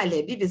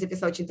 Далее Биби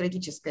записал очень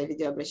трагическое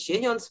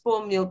видеообращение. Он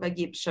вспомнил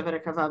погибшего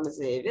Рахавама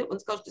Зеви. Он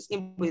сказал, что с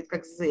ним будет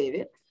как с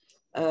Зеви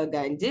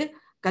Ганди,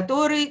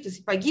 который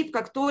погиб,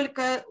 как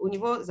только у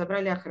него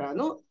забрали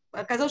охрану.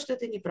 Оказалось, что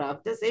это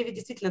неправда. Зеви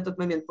действительно в тот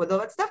момент подал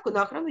в отставку,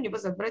 но охрану у него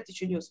забрать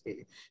еще не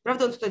успели.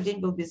 Правда, он в тот день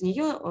был без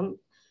нее. Он,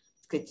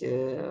 так сказать,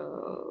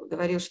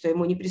 говорил, что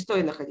ему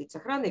непристойно ходить с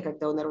охраной,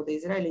 когда у народа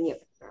Израиля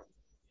нет охраны.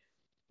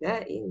 Да?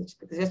 И,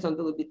 как известно, он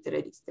был убит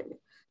террористами.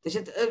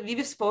 Значит,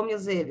 Биби вспомнил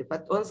Зеви,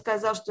 он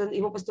сказал, что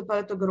ему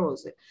поступают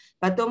угрозы.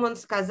 Потом он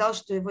сказал,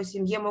 что его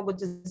семье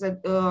могут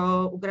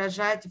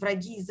угрожать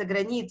враги из-за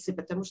границы,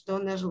 потому что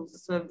он нажил за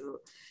свою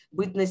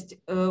бытность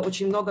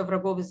очень много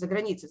врагов из-за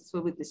границы, за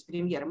свою бытность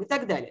премьером и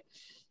так далее.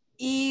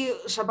 И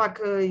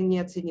Шабак не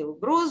оценил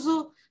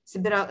угрозу,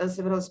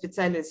 собиралось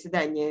специальное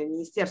заседание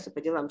Министерства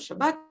по делам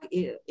Шабак,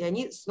 и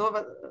они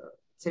снова,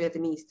 Совета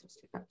министров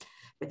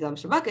по делам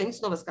Шабак, и они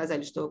снова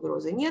сказали, что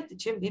угрозы нет,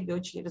 чем Биби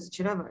очень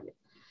разочаровали.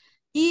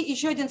 И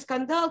еще один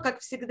скандал,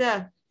 как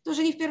всегда,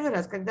 тоже не в первый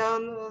раз, когда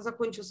он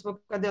закончил свою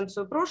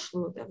каденцию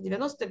прошлую, да, в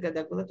 90-х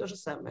годах было то же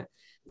самое.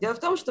 Дело в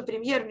том, что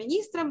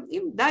премьер-министрам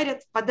им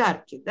дарят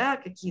подарки, да,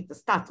 какие-то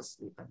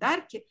статусные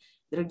подарки,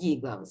 другие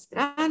главы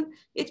стран.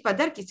 Эти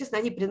подарки, естественно,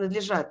 они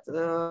принадлежат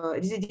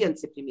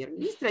резиденции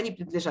премьер-министра, они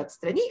принадлежат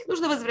стране, их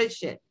нужно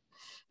возвращать.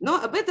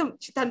 Но об этом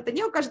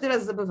Нетаньяху каждый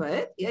раз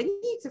забывает, и они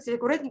их, кстати,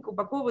 аккуратненько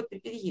упаковывают при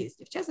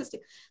переезде. В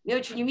частности, меня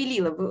очень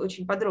умилило, вы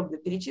очень подробно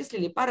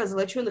перечислили пара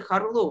золоченых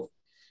орлов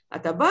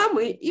от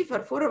Обамы и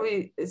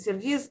фарфоровый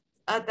сервиз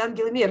от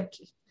Ангелы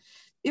Меркель.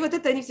 И вот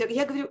это они все...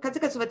 Я говорю, в конце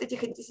концов, от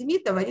этих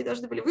антисемитов они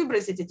должны были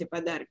выбросить эти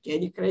подарки, а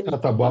не хранить.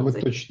 От Обамы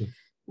точно.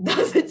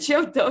 Да,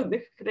 зачем-то он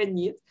их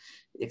хранит.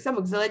 Этих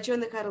самых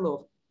золоченых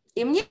орлов.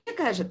 И мне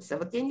кажется,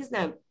 вот я не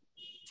знаю,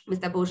 мы с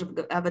тобой уже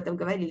об этом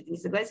говорили, ты не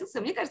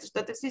согласился, мне кажется, что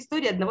это все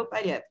история одного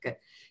порядка.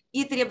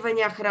 И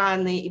требования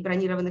охраны, и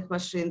бронированных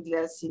машин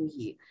для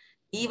семьи,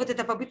 и вот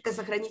эта попытка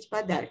сохранить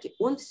подарки.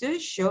 Он все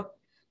еще,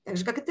 так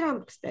же, как и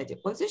Трамп, кстати,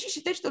 он все еще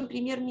считает, что он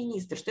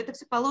премьер-министр, что это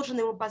все положено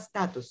ему по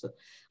статусу.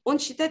 Он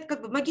считает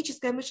как бы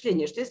магическое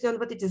мышление, что если он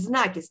вот эти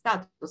знаки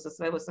статуса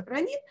своего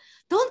сохранит,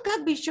 то он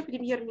как бы еще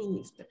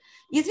премьер-министр.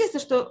 И известно,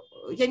 что,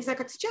 я не знаю,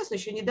 как сейчас, но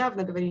еще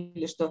недавно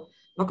говорили, что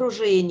в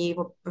окружении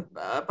его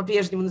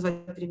по-прежнему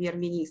называют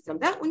премьер-министром,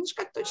 да, он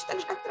точно так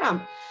же, как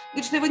Трамп.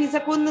 Говорит, что его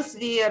незаконно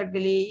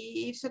свергли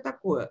и все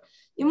такое.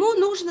 Ему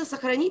нужно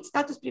сохранить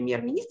статус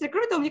премьер-министра.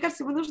 Кроме того, мне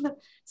кажется, ему нужно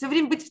все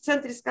время быть в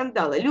центре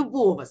скандала,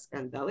 любого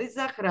скандала,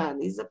 из-за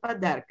охраны, из-за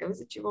подарков,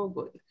 из-за чего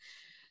угодно.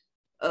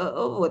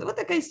 Вот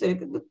такая история.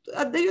 Как бы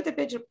отдает,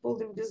 опять же,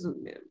 полным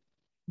безумием.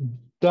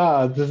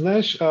 Да, ты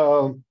знаешь,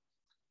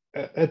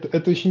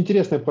 это очень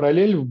интересная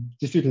параллель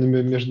действительно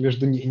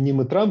между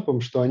ним и Трампом,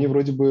 что они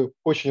вроде бы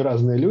очень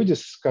разные люди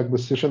с как бы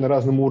совершенно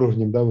разным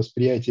уровнем, да,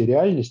 восприятия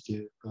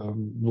реальности.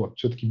 Вот,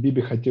 все-таки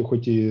Биби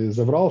хоть и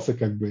заврался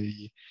как бы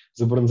и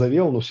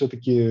забронзовел, но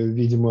все-таки,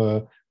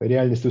 видимо,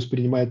 реальность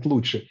воспринимает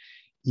лучше.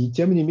 И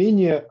тем не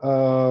менее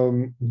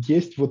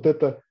есть вот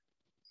это,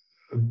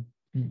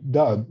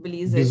 да,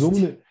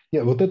 безумное,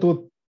 нет, вот это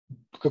вот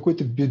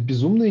какое-то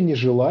безумное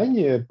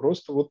нежелание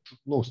просто вот,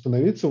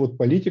 становиться вот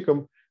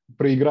политиком,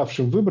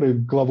 проигравшим выборы,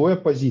 главой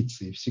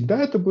оппозиции.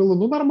 Всегда это было,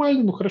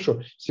 нормально,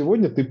 хорошо.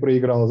 Сегодня ты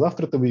проиграл, а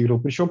завтра ты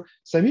выиграл. Причем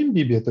самим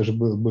Биби это же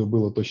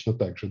было точно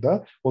так же,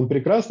 да? Он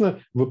прекрасно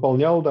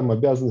выполнял там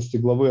обязанности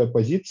главы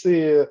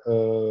оппозиции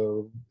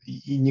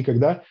и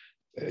никогда...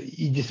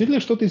 И действительно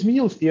что-то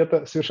изменилось, и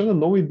это совершенно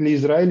новый для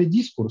Израиля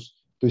дискурс.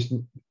 То есть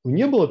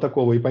не было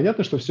такого, и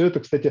понятно, что все это,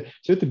 кстати,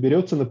 все это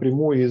берется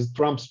напрямую из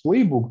Trump's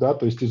Playbook, да,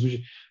 то есть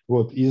из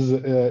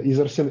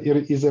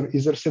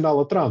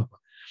арсенала Трампа.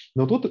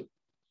 Но тут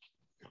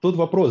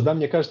вопрос, да,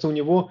 мне кажется, у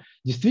него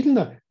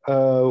действительно,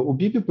 у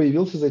Биби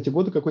появился за эти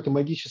годы какой-то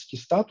магический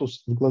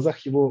статус в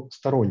глазах его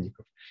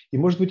сторонников. И,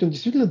 может быть, он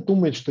действительно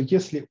думает, что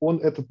если он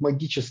этот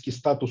магический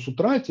статус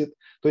утратит,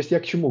 то есть я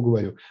к чему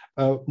говорю?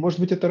 Может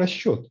быть, это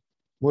расчет.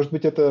 Может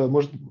быть, это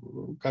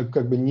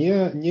как бы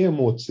не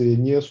эмоции,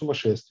 не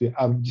сумасшествие,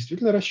 а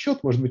действительно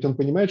расчет. Может быть, он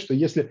понимает, что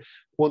если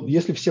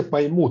все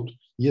поймут,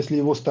 если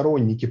его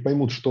сторонники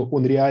поймут, что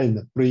он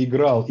реально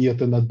проиграл, и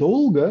это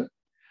надолго,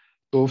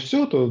 то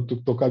все, то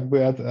как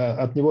бы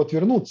от него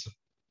отвернуться.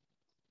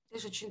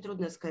 Это же очень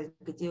трудно сказать,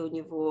 где у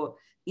него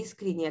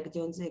искренне, а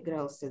где он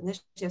заигрался. Знаешь,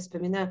 я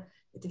вспоминаю,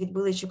 это ведь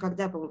было еще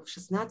когда, по-моему, в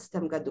 2016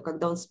 году,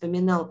 когда он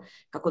вспоминал,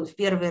 как он в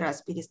первый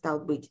раз перестал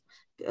быть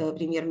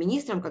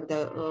премьер-министром,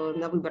 когда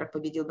на выборах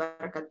победил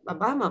Барак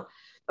Обама,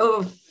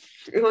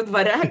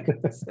 Барак,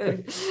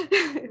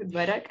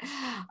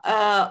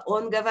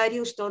 он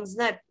говорил, что он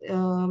знает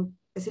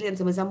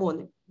поселенцам из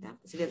Омоны,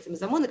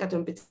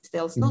 которым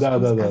предстоял снос,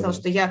 он сказал,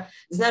 что я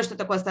знаю, что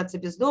такое остаться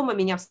без дома,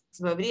 меня в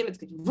свое время, так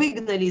сказать,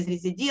 выгнали из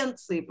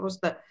резиденции,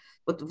 просто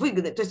вот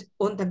выгнали. То есть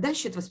он тогда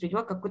счет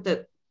воспринимал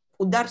какой-то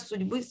удар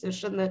судьбы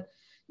совершенно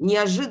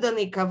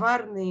неожиданный,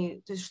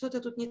 коварный. То есть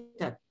что-то тут не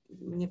так.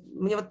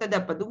 Мне вот тогда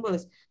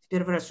подумалось в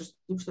первый раз, что с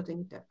ним что-то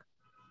не так.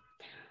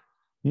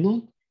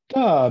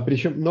 Да,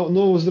 причем,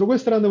 но с другой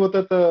стороны, вот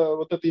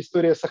эта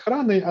история с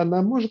охраной,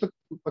 она может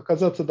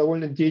оказаться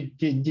довольно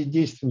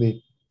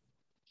действенной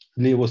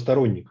для его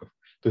сторонников.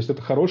 То есть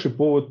это хороший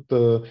повод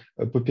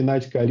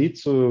попинать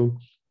коалицию,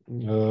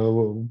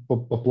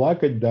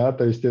 поплакать, да,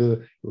 то есть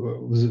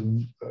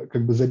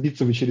как бы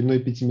забиться в очередной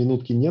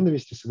 5-минутке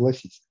ненависти,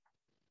 согласись.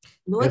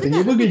 Ну, это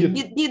не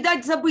выглядит... Не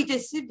дать забыть о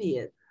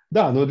себе.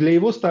 Да, но для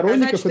его Показать,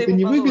 сторонников что это ему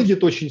не выглядит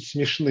положено. очень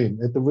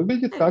смешным. Это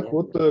выглядит как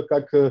Наверное. вот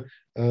как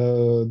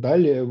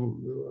далее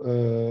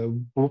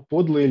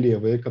подлые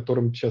левые,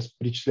 которым сейчас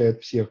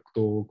причисляют всех,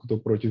 кто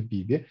против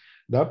Биби,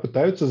 да,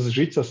 пытаются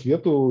сжить со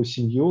свету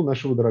семью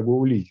нашего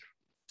дорогого лидера.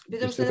 То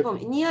Потому есть что, это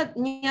напомню,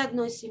 ни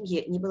одной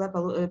семье не была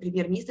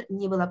премьер-министр,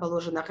 не была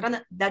положена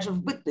охрана даже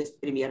в бытность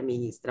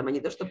премьер-министром, а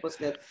не то, что да,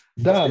 после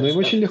но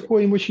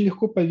отставки. им очень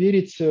легко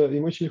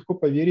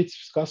поверить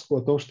в сказку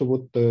о том, что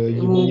вот его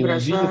Ему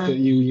ненавидят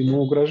и угрожают. ему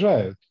Да.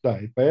 угрожают. Да,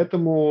 и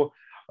поэтому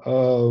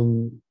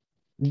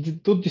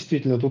тут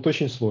действительно, тут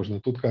очень сложно.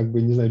 Тут как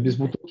бы, не знаю, без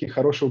бутылки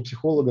хорошего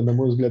психолога, на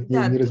мой взгляд, не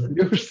Да,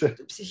 разберешься.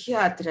 тут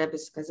психиатр, я бы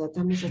сказала,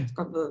 там уже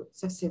как бы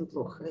совсем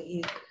плохо.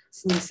 И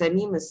с ним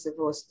самим, и с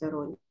его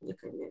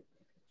сторонниками.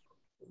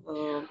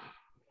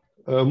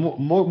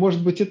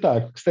 Может быть и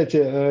так. Кстати,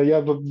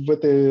 я в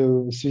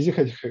этой связи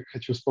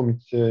хочу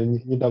вспомнить,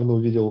 недавно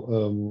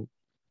увидел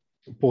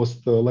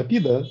пост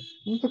Лапида,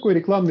 ну, такой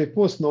рекламный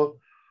пост, но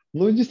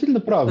действительно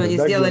Что правда, они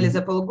да, сделали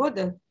за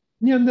полгода?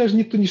 не, даже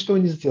не что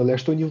они сделали, а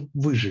что они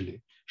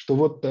выжили. Что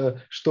вот,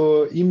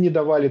 что им не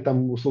давали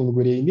там, условно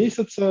говоря, и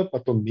месяца,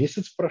 потом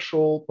месяц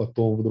прошел,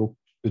 потом вдруг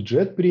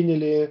бюджет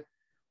приняли,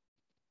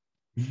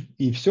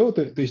 и все.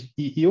 То есть,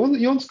 и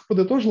он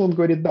подытожил, он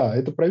говорит, да,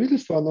 это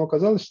правительство, оно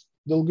оказалось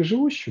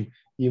долгоживущим,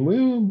 и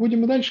мы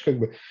будем и дальше как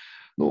бы.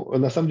 Ну,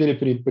 на самом деле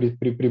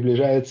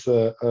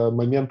приближается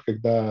момент,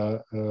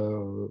 когда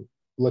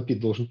Лапид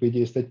должен, по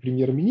идее, стать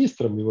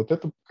премьер-министром, и вот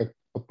это как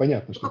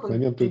понятно, Ну, что как к он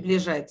моменту,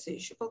 приближается?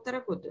 Еще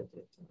 1,5 года.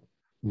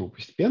 ну,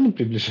 постепенно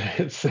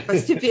приближается.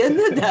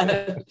 Постепенно,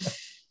 да.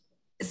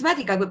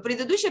 Смотри, как бы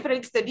предыдущее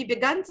правительство Биби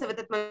Ганца в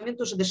этот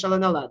момент уже дышало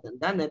на ладан,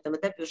 да, на этом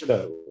этапе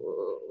Да,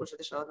 уже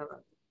дышало на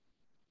ладан.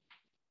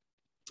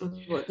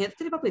 Вот. Нет,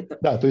 это любопытно.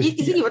 да, то есть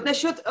И, извини, вот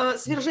насчет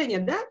свержения,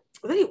 да,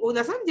 смотри,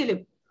 на самом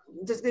деле,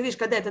 ты говоришь,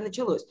 когда это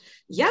началось.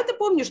 Я-то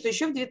помню, что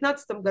еще в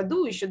 2019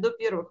 году, еще до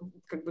первых,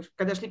 как бы,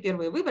 когда шли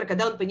первые выборы,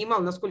 когда он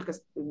понимал, насколько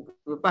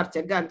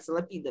партия Ганца,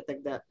 Лапида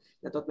тогда,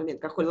 на тот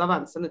момент, Кахоль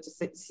Лаван, становится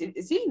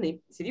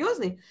сильный,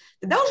 серьезный,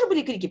 тогда уже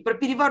были крики про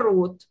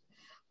переворот.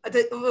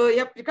 Это,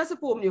 я прекрасно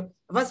помню,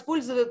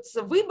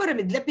 воспользоваться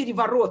выборами для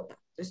переворота.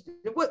 То есть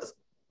любое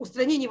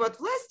устранение его от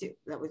власти,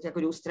 да, вот я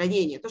говорю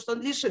устранение, то, что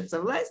он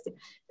лишится власти,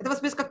 это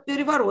воспринимается как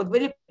переворот,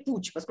 были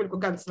путч, поскольку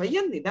Ганс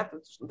военный, да,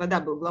 потому что тогда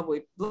был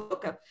главой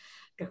блока,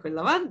 как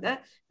Лаван,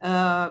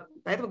 да,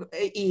 поэтому,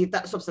 и,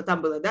 собственно,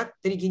 там было, да,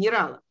 три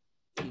генерала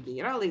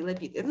и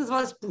Лапид. Это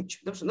называлось путч,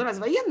 потому что, ну, раз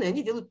военные,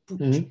 они делают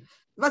путч.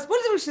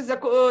 Воспользовавшись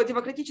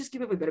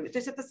демократическими выборами. То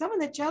есть это с самого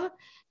начала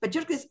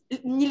подчеркивается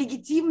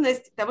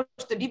нелегитимность того,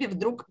 что Биби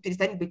вдруг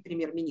перестанет быть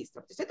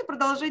премьер-министром. То есть это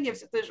продолжение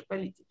все той же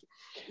политики.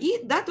 И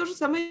да, то же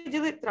самое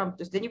делает Трамп.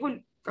 То есть для него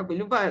как бы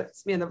любая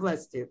смена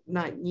власти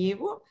на не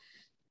его,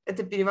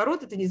 это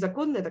переворот, это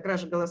незаконно, это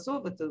кража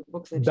голосов, это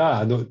бог знает что.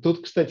 да, но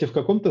тут, кстати, в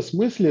каком-то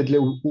смысле для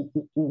у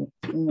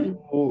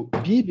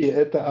Биби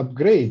это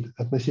апгрейд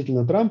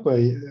относительно Трампа.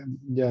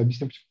 Я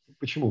объясню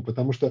почему.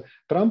 Потому что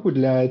Трампу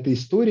для этой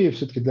истории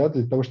все-таки, да,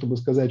 для того, чтобы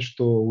сказать,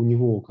 что у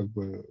него как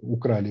бы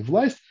украли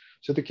власть,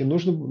 все-таки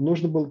нужно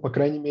было, по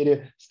крайней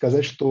мере,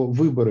 сказать, что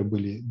выборы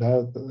были,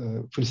 да,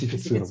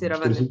 фальсифицированы,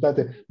 что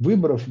результаты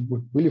выборов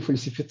были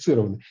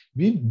фальсифицированы.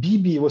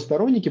 Биби и его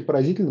сторонники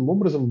поразительным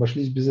образом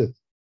обошлись без этого.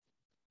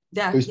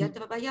 Да, есть... я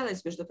этого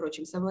боялась, между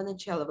прочим, с самого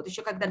начала. Вот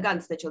еще когда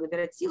Ганс начал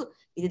набирать силу,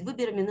 перед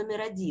выборами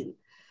номер 1,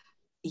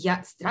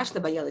 я страшно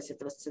боялась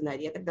этого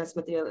сценария. Я тогда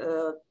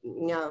смотрела,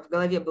 у меня в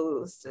голове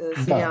был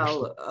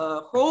сериал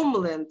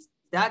 «Homeland»,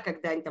 да,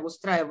 когда они там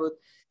устраивают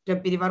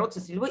прям переворот со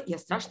стрельбой. Я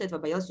страшно этого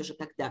боялась уже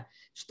тогда,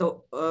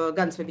 что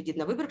Ганс победит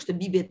на выборах, что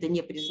Биби это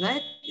не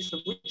признает, и что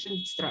будет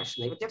что-нибудь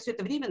страшное. И вот я все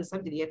это время, на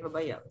самом деле, я этого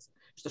боялась,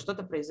 что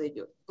что-то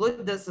произойдет.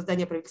 Вплоть до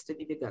создания правительства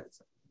Биби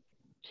Ганса.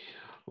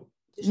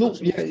 Ну,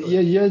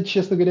 я,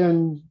 честно говоря,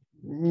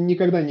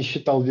 никогда не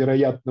считал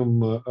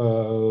вероятным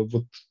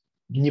вот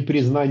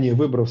непризнание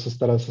выборов со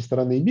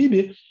стороны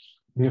Биби.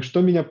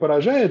 Что меня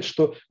поражает,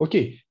 что,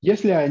 окей,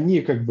 если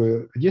они как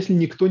бы, если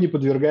никто не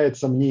подвергает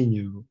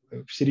сомнению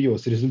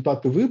всерьез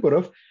результаты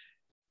выборов,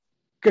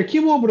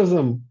 каким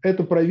образом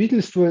это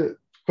правительство,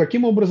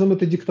 каким образом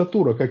это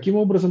диктатура, каким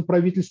образом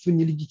правительство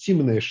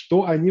нелегитимное,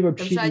 что они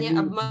вообще Потому что они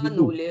имеют в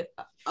виду?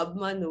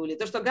 обманули.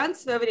 То, что Ганс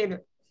в свое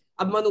время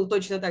обманул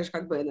точно так же,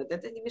 как Беннет,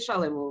 это не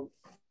мешало ему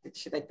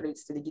считать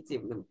правительство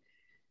легитимным.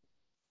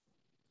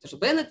 Потому что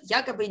Беннет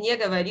якобы не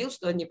говорил,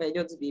 что он не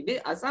пойдет с Биби,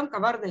 а сам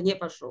коварно не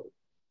пошел.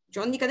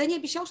 Он никогда не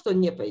обещал, что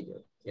он не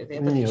пойдет. Это я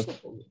отлично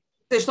помню.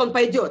 То есть, что он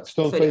пойдет.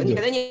 Он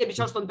никогда не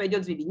обещал, что он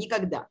пойдет с Биби.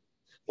 Никогда.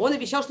 Он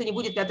обещал, что не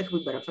будет 5-х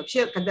выборов.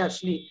 Вообще, когда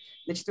шли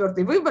на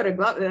 4-е выборы,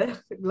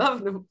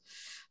 главной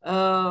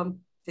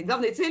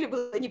целью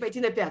было не пойти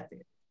на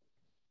 5-е.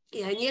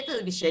 И они это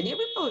обещание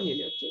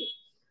выполнили. Окей.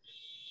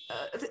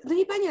 Ну,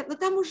 непонятно.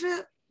 Там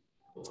уже,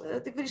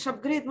 ты говоришь,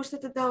 апгрейд, может,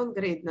 это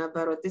даунгрейд,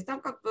 наоборот. То есть там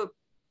как бы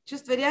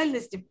чувство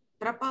реальности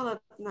пропало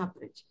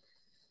напрочь.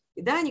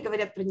 И да, они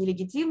говорят про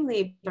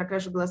нелегитимные, про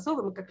кражу голосов.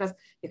 И мы как раз,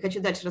 я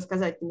хочу дальше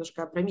рассказать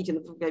немножко про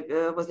митинг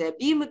возле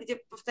Обимы, где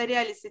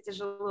повторялись эти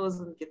же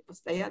лозунги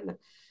постоянно.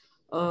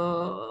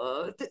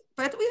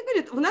 Поэтому я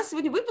говорю, у нас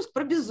сегодня выпуск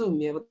про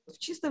безумие, вот в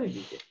чистом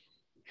виде.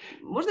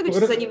 Можно говорить,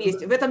 что за ним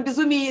есть, в этом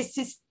безумии есть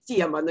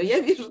система, но я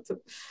вижу...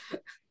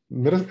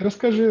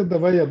 Расскажи,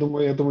 давай, я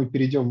думаю,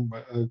 перейдем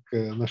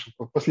к нашим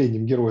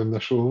последним героям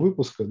нашего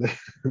выпуска, да?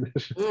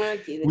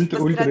 Окей, значит,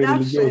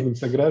 Ультрарелигиозным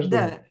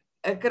согражданам.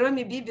 Да,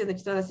 кроме Биби,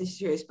 значит, у нас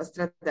еще есть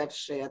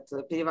пострадавшие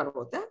от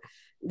переворота,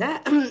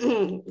 да,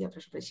 я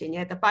прошу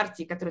прощения, это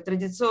партии, которые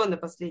традиционно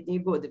последние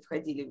годы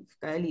входили в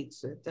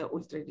коалицию, это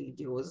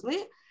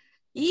ультрарелигиозные,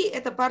 и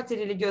это партия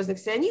религиозных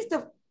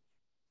сионистов,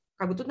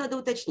 как бы тут надо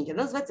уточнить,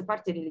 она называется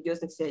партия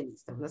религиозных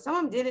сионистов. На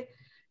самом деле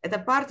это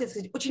партия, так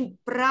сказать, очень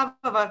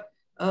правого,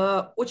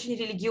 очень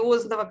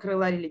религиозного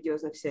крыла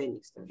религиозных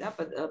сионистов, да,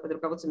 под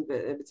руководством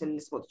Бецалеля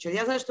Смотрича.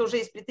 Я знаю, что уже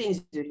есть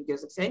претензии у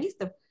религиозных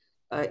сионистов,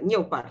 не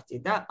у партии,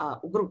 да, а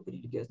у группы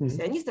религиозных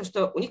сионистов,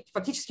 что у них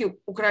фактически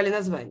украли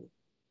название.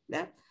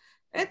 Да?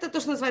 Это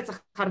то, что называется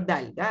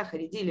хардаль, да,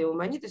 хариди или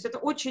умани. То есть это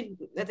очень,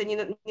 это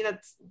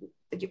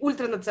такие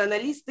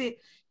ультранационалисты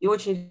и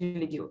очень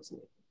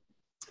религиозные.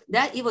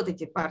 Да? И вот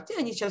эти партии,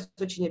 они сейчас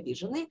очень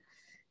обижены.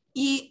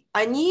 И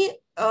они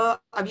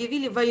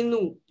объявили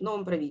войну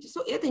новому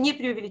правительству. И это не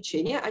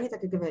преувеличение, они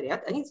так и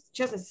говорят. Они, в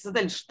частности,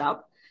 создали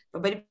штаб по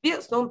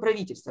борьбе с новым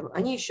правительством.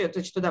 Они еще, то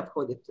есть туда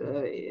входит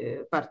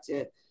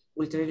партия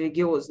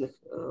ультрарелигиозных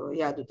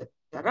Ядут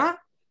Тара,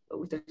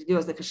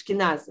 ультрарелигиозных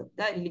ашкеназов,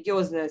 да,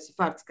 религиозная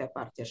сефардская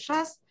партия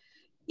ШАС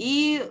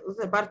и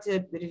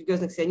партия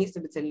религиозных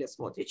сионистов Бецалеля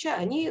Смотрича.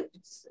 Они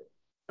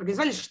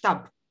организовали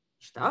штаб,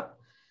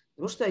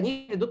 потому что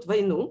они ведут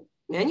войну,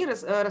 и они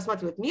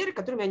рассматривают меры,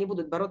 которыми они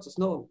будут бороться с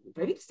новым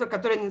правительством,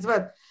 которое они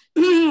называют,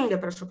 я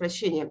прошу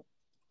прощения,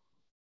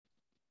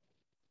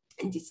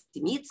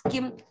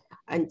 антисемитским,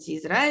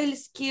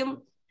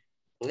 антиизраильским,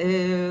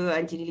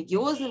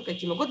 антирелигиозным,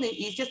 каким угодно,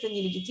 и, естественно,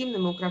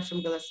 нелегитимным и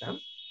укравшим голоса.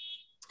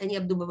 Они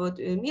обдумывают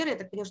меры, я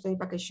так понимаю, что они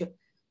пока еще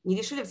не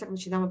решили, во всяком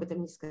случае, нам об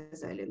этом не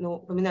сказали. Но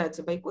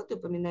упоминаются бойкоты,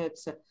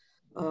 упоминаются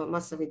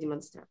массовые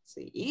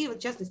демонстрации. И, в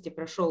частности,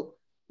 прошел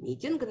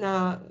митинг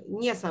на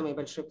не самой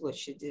большой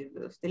площади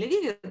в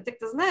Тель-Авиве. Те,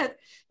 кто знают,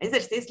 они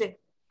знают, что если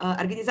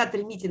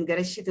организаторы митинга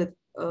рассчитывают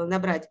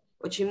набрать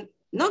очень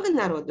много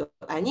народу,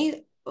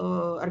 они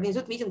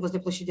организуют митинг на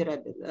площади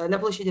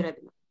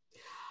Рабина.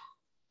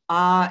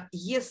 А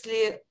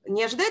если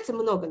не ожидается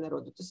много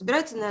народу, то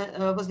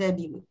собираются возле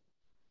Абимы.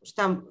 Потому что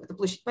там эта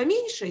площадь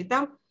поменьше, и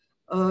там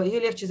ее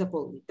легче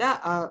заполнить. Да?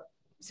 А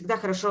всегда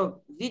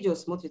хорошо в видео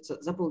смотрится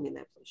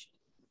заполненная площадь.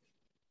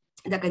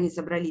 Так они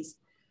собрались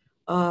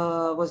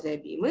возле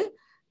Абимы.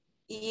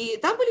 И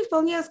там были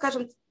вполне,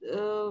 скажем,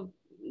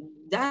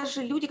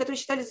 даже люди, которые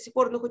считались до сих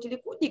пор, ну, хоть и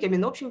ликудниками,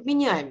 но, в общем,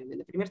 вменяемыми.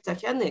 Например,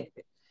 Цахи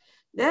Анегби.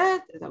 Да?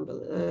 Там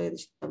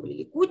были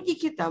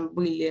ликудники, там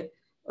были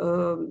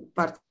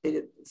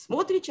партии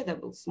Смотрича, да,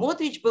 был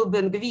Смотрич, был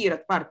Бен-Гвир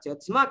от партии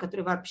Оцма,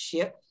 который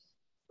вообще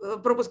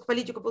пропуск в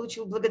политику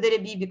получил благодаря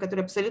Биби,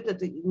 который абсолютно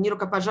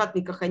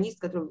нерукопожатный каханист,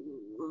 который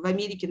в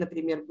Америке,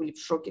 например, были в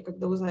шоке,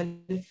 когда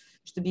узнали,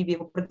 что Биби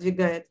его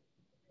продвигает.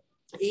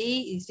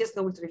 И,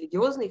 естественно,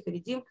 ультрарелигиозные,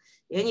 харидим,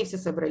 и они все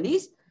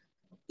собрались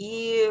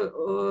и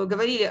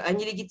говорили о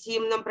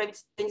нелегитимном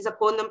правительстве, о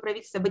незаконном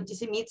правительстве, об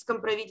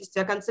антисемитском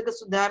правительстве, о конце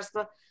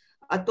государства,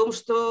 о том,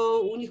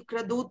 что у них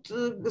крадут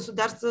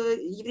государство,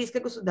 еврейское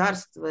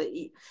государство.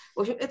 И, в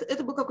общем,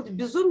 это было какое-то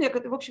безумие,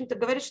 которое, в общем-то,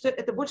 говорит, что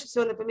это больше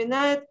всего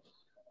напоминает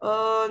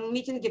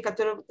митинги,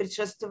 которые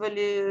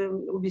предшествовали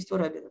убийству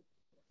Рабина.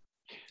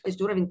 То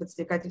есть уровень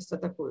подстрекательства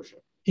такой же.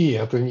 И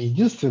это не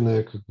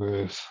единственное как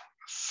бы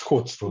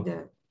сходство,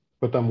 да.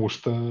 потому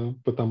что,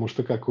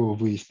 как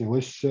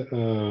выяснилось,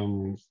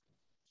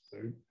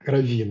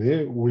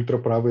 раввины,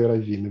 ультраправые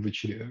раввины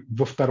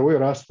во второй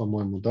раз,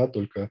 по-моему, да,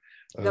 только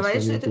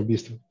Говорят, с момента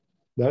убийства.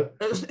 Да?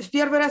 В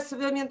первый раз с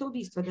момента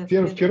убийства. Да,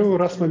 в первый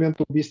раз с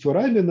момента убийства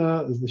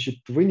Рабина,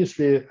 значит,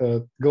 вынесли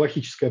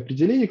галахическое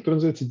определение, которое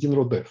называется Дин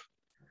Родеф.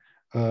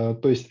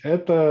 То есть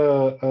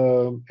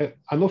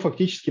оно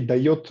фактически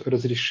дает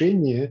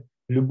разрешение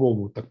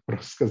любому, так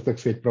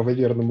сказать,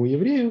 правоверному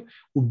еврею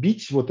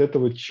убить вот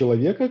этого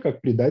человека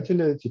как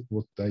предателя, типа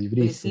вот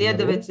еврейского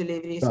преследователя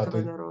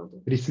еврейского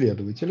народа.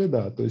 Преследователя,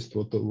 да, то есть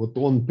вот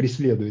он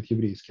преследует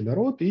еврейский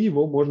народ, и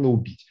его можно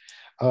убить.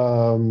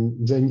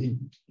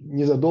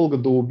 Незадолго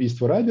до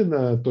убийства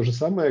Рабина то же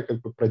самое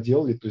как бы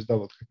проделали, то есть да,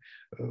 вот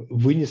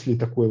вынесли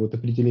такое вот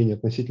определение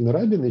относительно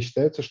Рабина, и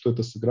считается, что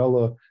это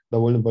сыграло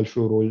довольно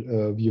большую роль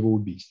в его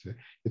убийстве.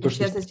 И в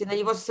частности, на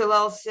него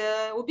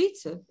ссылался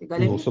убийца.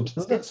 Ну,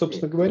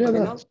 собственно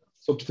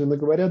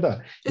говоря,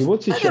 да. И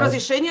вот сейчас... Это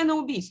разрешение на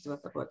убийство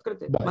такое,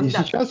 открытое. Да,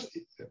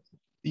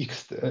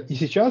 и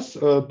сейчас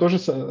то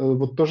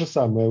же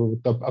самое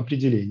вот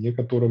определение,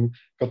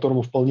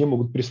 которому вполне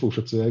могут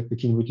прислушаться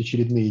какие-нибудь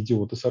очередные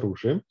идиоты с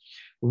оружием,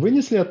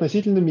 вынесли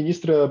относительно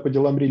министра по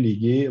делам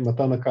религии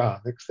Матана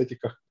Кааны.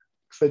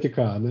 Кстати,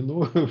 Кааны,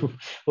 ну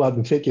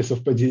ладно, всякие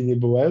совпадения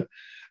бывают.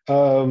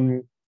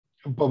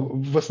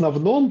 В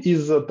основном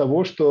из-за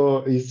того,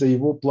 что из-за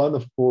его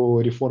планов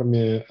по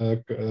реформе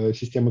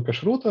системы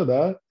кашрута,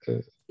 да,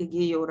 и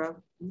гиюра.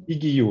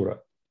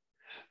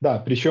 Да,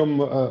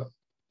 причем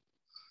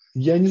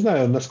Я не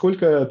знаю,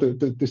 насколько, то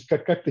есть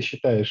как ты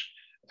считаешь?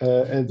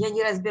 Я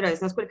не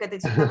разбираюсь, насколько это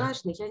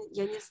техноважно,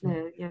 я не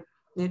знаю,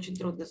 мне очень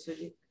трудно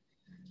судить.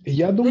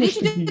 Я Но думаю, речь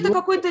что идет о ее...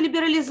 какой-то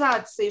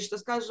либерализации, что,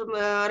 скажем,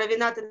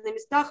 раввинаты на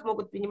местах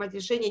могут принимать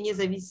решения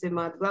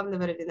независимо от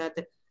главного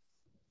раввината.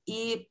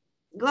 И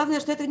главное,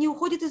 что это не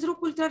уходит из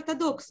рук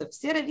ультраортодоксов.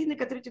 Все раввины,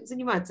 которые этим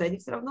занимаются, они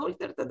все равно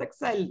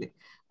ультраортодоксальны.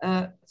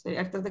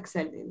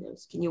 Ортодоксальные,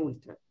 не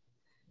ультра.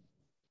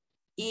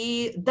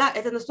 И да,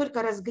 это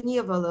настолько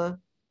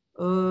разгневало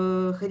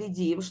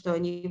харидим, что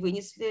они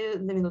вынесли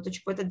на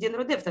минуточку этот день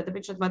Родеф. Это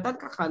причем Матан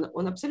Кахан,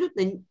 он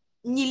абсолютно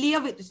не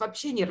левый, то есть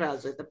вообще ни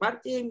разу. Это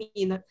партия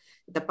Мина,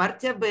 это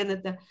партия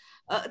Беннета.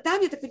 Там,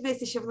 я так понимаю,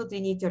 есть еще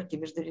внутренние терки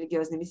между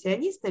религиозными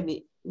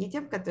сионистами, не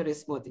тем, которые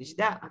смотришь,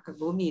 да, а как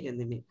бы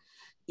умеренными,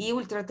 и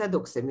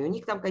ультраортодоксами. У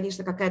них там,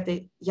 конечно,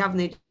 какая-то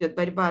явно идет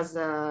борьба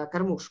за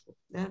кормушку,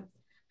 да,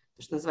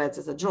 то, что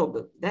называется, за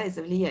джобы, да, и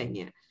за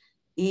влияние.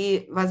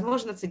 И,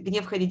 возможно,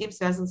 гнев харидим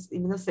связан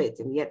именно с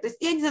этим. То есть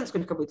я не знаю,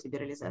 насколько будет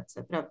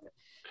либерализация, правда.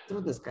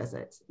 Трудно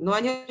сказать. Но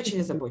они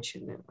очень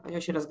озабочены, они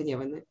очень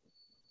разгневаны.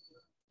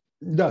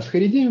 Да, с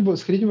Харидим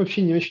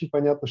вообще не очень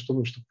понятно,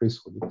 что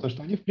происходит. Потому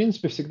что они, в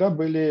принципе, всегда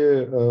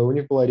были, у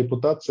них была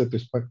репутация, то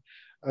есть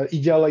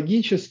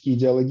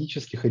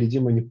идеологически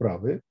Харидим они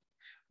правы,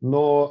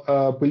 но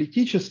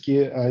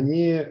политически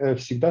они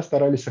всегда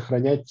старались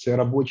сохранять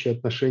рабочие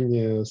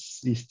отношения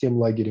и с тем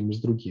лагерем, и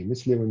с другими,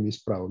 с левыми, и с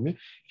правыми.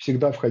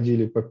 Всегда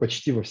входили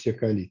почти во все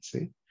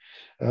коалиции.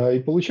 И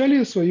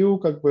получали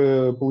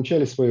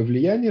получали свое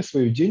влияние,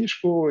 свою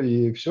денежку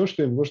и все,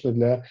 что им нужно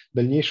для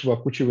дальнейшего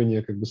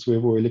окучивания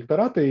своего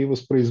электората и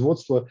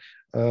воспроизводства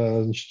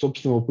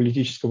собственного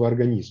политического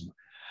организма.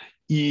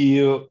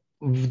 И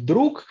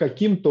вдруг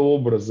каким-то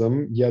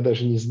образом, я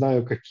даже не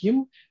знаю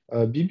каким,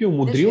 Биби Знаешь,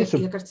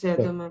 умудрился... кажется, я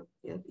Да, думаю,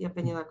 я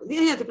поняла.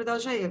 Нет, ты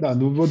продолжай. да,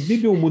 ну вот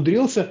Биби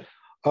умудрился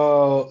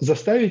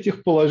заставить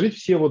их положить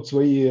все вот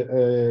свои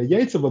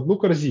яйца в одну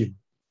корзину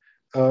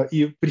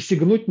и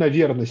присягнуть на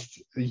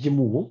верность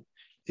ему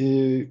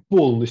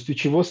полностью,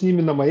 чего с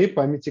ними на моей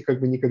памяти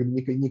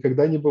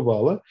никогда не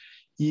бывало.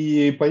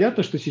 И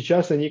понятно, что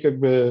сейчас они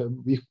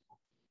их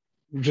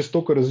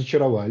жестоко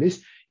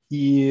разочаровались,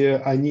 и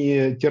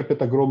они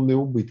терпят огромные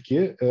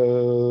убытки,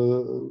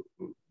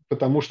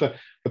 потому что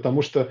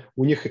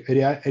у них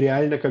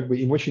реально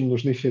им очень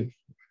нужны,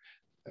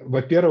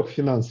 во-первых,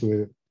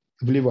 финансовые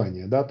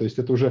вливания, да, то есть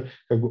это уже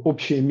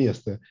общее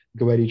место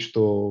говорить,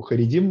 что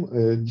харидим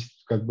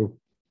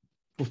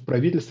в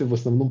правительстве в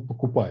основном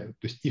покупают,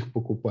 то есть их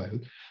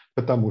покупают,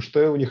 потому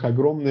что у них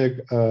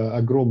огромная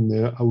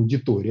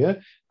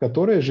аудитория,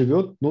 которая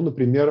живет, ну,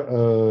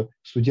 например,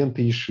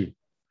 студенты ешив.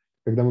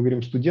 Когда мы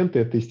говорим студенты,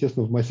 это,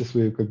 естественно, в массе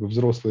своей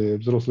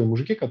взрослые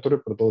мужики, которые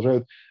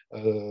продолжают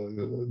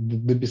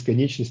до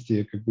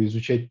бесконечности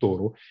изучать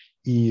Тору.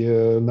 И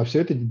на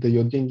все это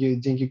дает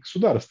деньги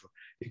государство.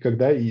 И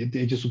когда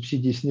эти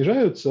субсидии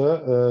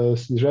снижается,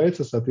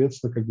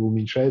 соответственно,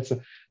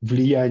 уменьшается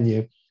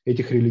влияние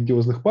этих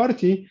религиозных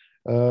партий,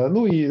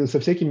 ну и со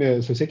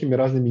всякими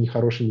разными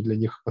нехорошими для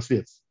них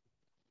последствиями.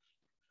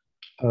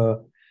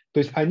 То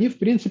есть они, в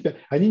принципе,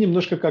 они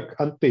немножко как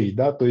антей,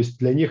 да, то есть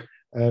для них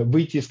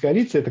выйти из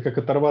коалиции – это как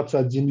оторваться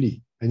от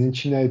земли. Они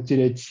начинают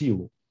терять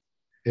силу.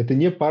 Это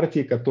не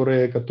партии,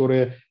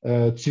 которые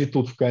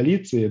цветут в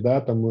коалиции,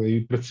 да, там, и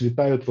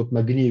процветают вот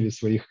на гневе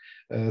своей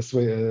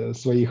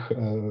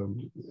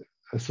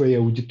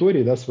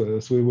аудитории, да,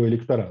 своего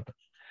электората.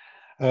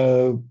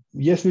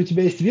 Если у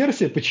тебя есть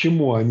версия,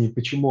 почему они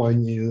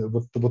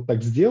вот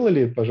так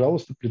сделали,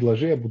 пожалуйста,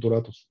 предложи, я буду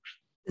рад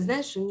услышать.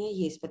 Знаешь, у меня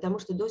есть, потому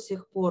что до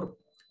сих пор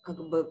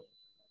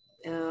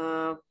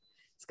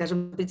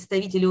скажем,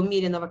 представители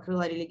умеренного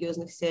крыла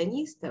религиозных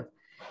сионистов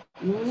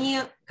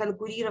не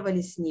конкурировали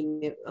с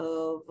ними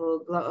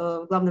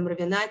в главном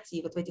раввинате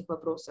и вот в этих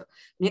вопросах.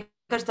 Мне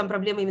кажется, там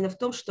проблема именно в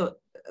том, что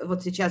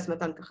вот сейчас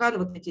Матан Кахан,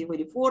 вот эти его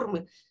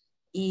реформы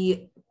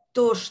и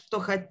то, что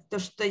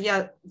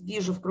я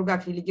вижу в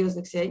кругах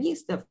религиозных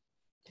сионистов,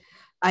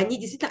 они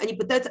действительно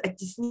пытаются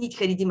оттеснить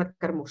харидим от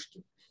кормушки.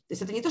 То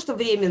есть это не то, что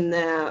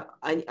временная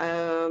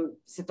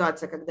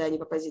ситуация, когда они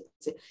в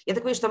оппозиции. Я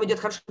так понимаю, что там идет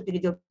хороший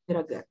передел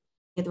пирога.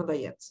 Этого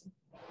боятся.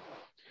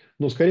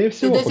 Ну, скорее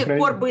всего. До сих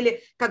пор были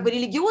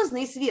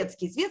религиозные и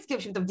светские. Светские, в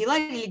общем-то, в дела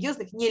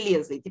религиозных не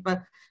лезли.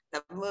 Типа,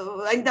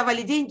 они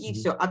давали деньги и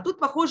все. А тут,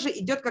 похоже,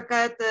 идет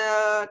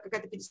какая-то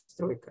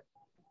перестройка.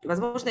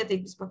 Возможно, это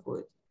их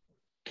беспокоит.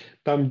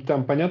 Там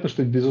понятно,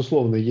 что,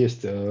 безусловно,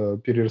 есть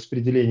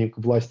перераспределение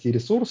власти и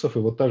ресурсов, и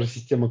вот та же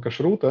система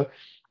кашрута,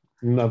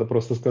 надо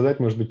просто сказать,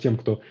 может быть, тем,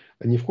 кто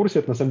не в курсе,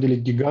 это на самом деле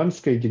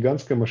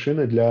гигантская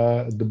машина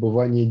для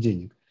добывания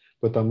денег,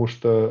 потому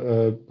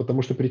что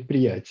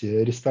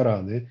предприятия,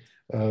 рестораны,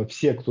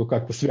 все, кто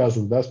как-то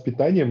связан, да, с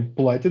питанием,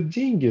 платят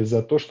деньги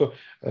за то, что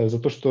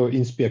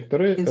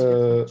инспекторы,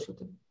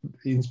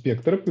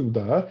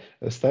 да,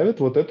 ставят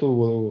вот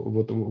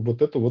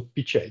эту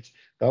печать,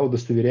 да,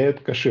 удостоверяют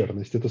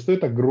кошерность. Это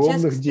стоит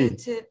огромных денег.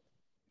 Сейчас, кстати,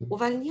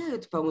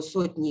 увольняют, по-моему,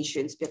 сотни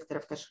еще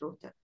инспекторов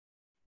кашрута.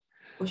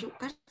 В общем,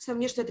 кажется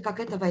мне, что это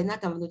какая-то война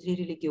там внутри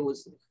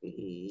религиозных.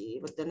 И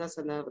вот до нас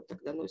она вот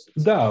так доносится.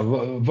 Да,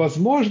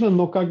 возможно,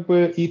 но как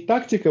бы и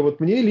тактика,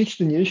 вот мне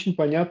лично не очень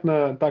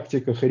понятна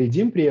тактика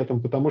Харидим при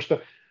этом, потому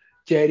что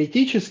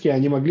теоретически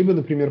они могли бы,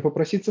 например,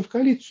 попроситься в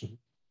коалицию.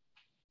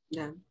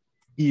 Да.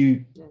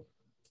 И, Да.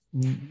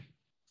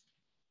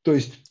 то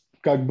есть,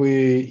 как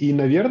бы, и,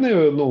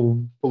 наверное,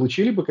 ну,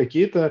 получили бы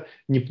какие-то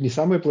не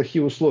самые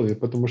плохие условия,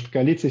 потому что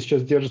коалиция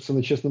сейчас держится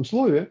на честном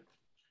слове.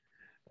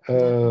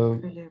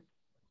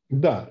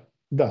 Да,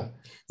 да.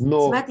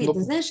 Смотри, ты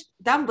знаешь,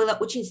 там было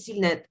очень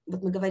сильное,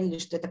 вот мы говорили,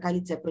 что это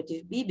коалиция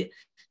против Биби,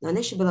 но она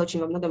еще была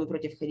очень во многом и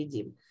против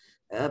Харидим.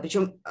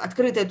 Причем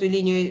открыто эту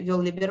линию вел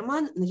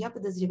Либерман, но я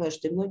подозреваю,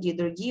 что и многие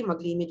другие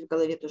могли иметь в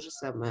голове то же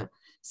самое.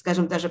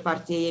 Скажем, та же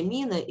партия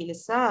Ямина или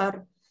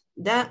Саар,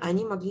 да,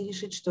 они могли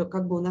решить, что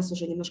как бы у нас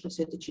уже немножко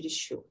все это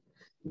чересчур.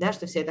 Да,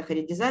 что вся эта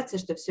харидизация,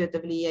 что все это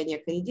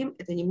влияние Харидим,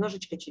 это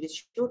немножечко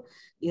чересчур,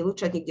 и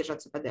лучше от них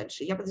держаться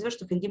подальше. Я подозреваю,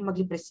 что Харидим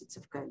могли проситься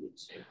в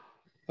коалицию.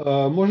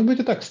 Может быть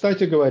и так.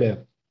 Кстати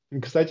говоря,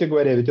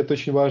 ведь это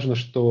очень важно,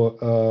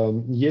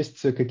 что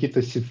есть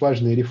какие-то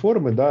важные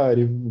реформы, да,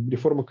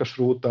 реформа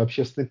кашрута,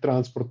 общественный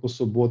транспорт по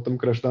субботам,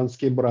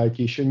 гражданские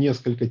браки, еще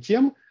несколько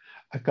тем,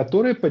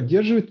 которые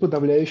поддерживает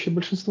подавляющее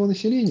большинство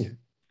населения.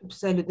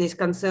 Абсолютно, есть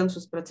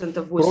консенсус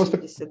процентов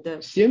 80, да.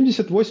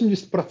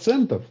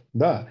 70-80%,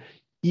 да.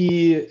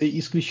 И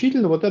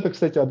исключительно, вот это,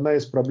 кстати, одна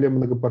из проблем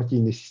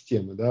многопартийной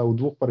системы. Да. У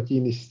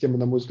двухпартийной системы,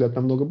 на мой взгляд,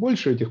 намного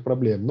больше этих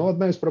проблем, но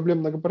одна из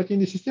проблем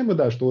многопартийной системы,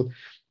 да, что вот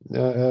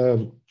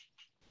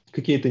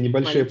какие-то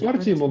небольшие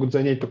партии могут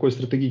занять такое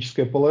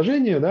стратегическое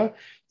положение, да,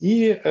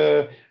 и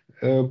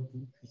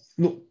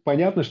ну,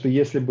 понятно, что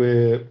если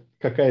бы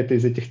какая-то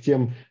из этих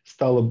тем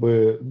стала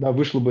бы, да,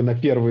 вышла бы на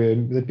первое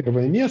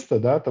место,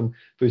 да, там,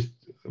 то есть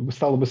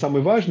стала бы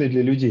самой важной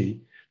для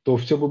людей, то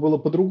все бы было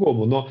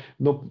по-другому.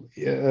 Но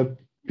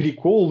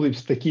прикол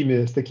с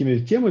такими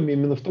темами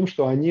именно в том,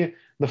 что они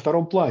на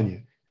втором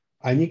плане.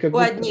 Они как у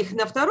будто... одних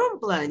на втором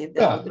плане,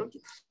 да, у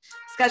других.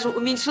 Скажем,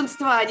 у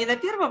меньшинства они на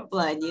первом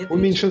плане. У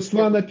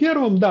меньшинства на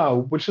первом, да,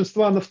 у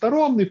большинства на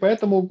втором, и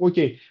поэтому,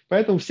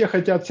 поэтому все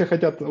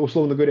хотят,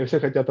 условно говоря,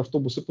 все хотят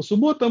автобусы по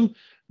субботам,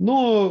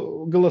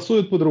 но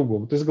голосуют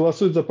по-другому, то есть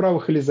голосуют за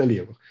правых или за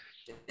левых.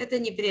 Это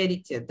не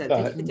приоритет, да,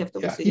 Да. эти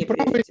автобусы И не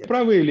приоритет.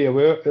 правые и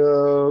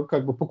левые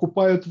как бы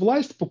покупают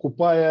власть,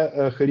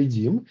 покупая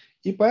Харидим,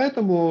 и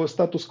поэтому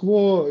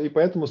статус-кво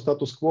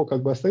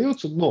как бы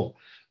остается, но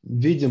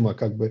видимо,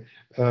 как бы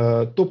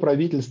то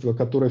правительство,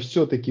 которое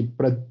все-таки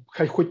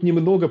хоть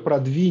немного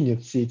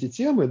продвинет все эти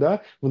темы,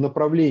 да, в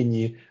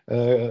направлении,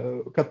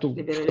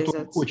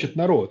 которого хочет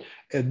народ,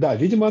 да,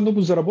 видимо,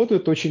 оно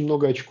заработает очень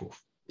много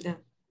очков. Да.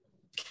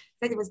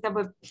 Кстати, мы с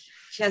тобой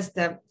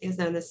часто, я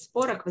знаю, на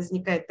спорах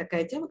возникает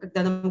такая тема,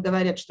 когда нам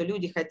говорят, что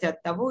люди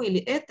хотят того или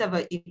этого,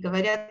 и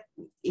говорят,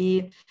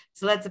 и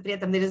ссылаются при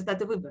этом на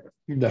результаты выборов.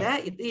 Да. Да?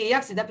 И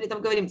я всегда при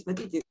этом говорю,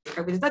 смотрите,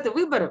 как бы результаты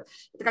выборов,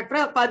 это, как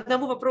правило, по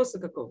одному вопросу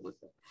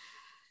какому-то.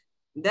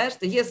 Да,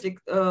 что если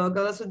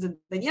голосуют за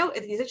Даниэл,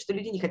 это не значит, что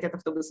люди не хотят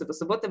автобусы по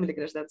субботам или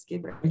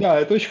гражданские браки. Да,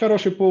 это очень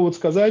хороший повод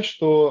сказать,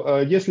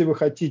 что если вы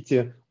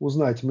хотите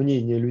узнать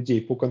мнение людей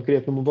по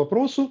конкретному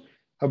вопросу,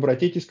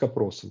 обратитесь к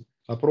опросам.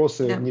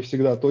 Опросы не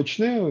всегда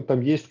точные,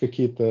 там есть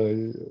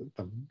какие-то,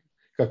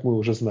 как мы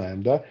уже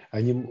знаем, да,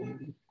 они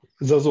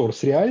зазор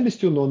с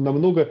реальностью, но он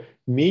намного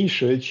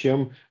меньше,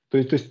 чем... То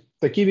есть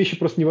такие вещи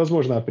просто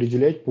невозможно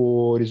определять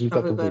по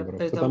результатам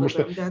выборов, потому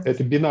что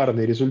это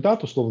бинарный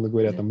результат, условно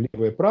говоря, там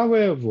левое,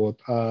 правое, вот,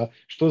 а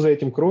что за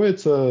этим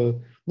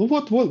кроется... Ну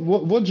вот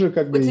же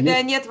как бы... У тебя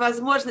нет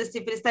возможности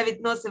представить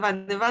нос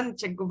Ивана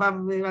Ивановича к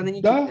губам Ивана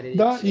Никифоровича.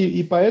 Да,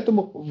 и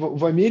поэтому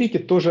в Америке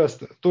тоже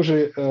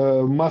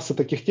масса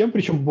таких тем,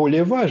 причем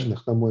более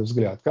важных, на мой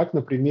взгляд, как,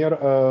 например,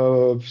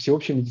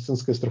 всеобщее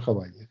медицинское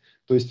страхование.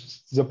 То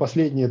есть за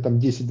последние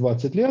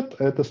 10-20 лет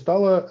это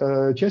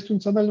стало частью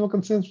национального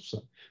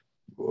консенсуса.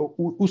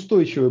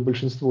 Устойчивое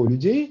большинство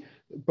людей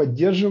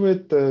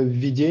поддерживает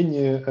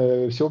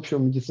введение всеобщего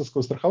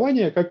медицинского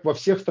страхования, как во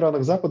всех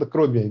странах Запада,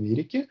 кроме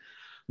Америки.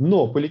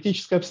 Но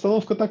политическая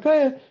обстановка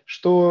такая,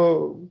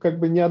 что как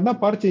бы ни одна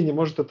партия не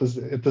может это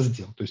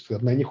сделать. То есть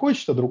одна не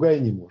хочет, а другая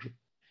не может.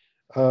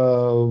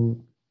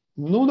 Ну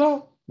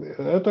да,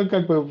 это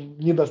как бы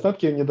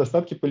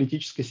недостатки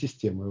политической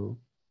системы.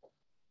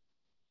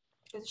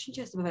 Это очень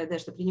часто бывает, да,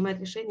 что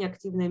принимает решение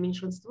активное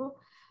меньшинство,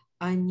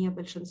 а не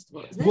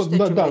большинство. Знаешь, вот,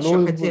 что, о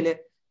чем мы еще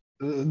хотели?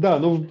 Да,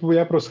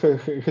 я просто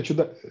хочу...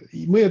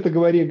 Мы это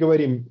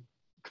говорим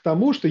к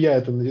тому, что я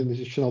это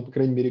начинал, по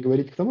крайней мере,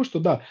 говорить к тому, что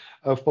да,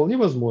 вполне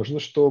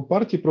возможно, что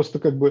партии просто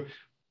как бы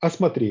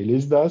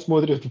осмотрелись, да,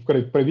 смотрят,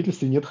 в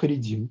правительстве нет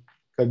харидим,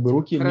 как бы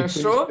руки им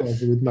никто не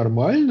связывает.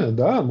 Нормально,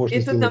 да,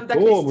 можно сделать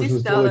то, можно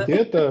сделать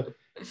это,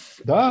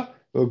 да.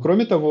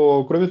 Кроме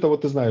того,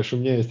 ты знаешь, у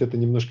меня есть это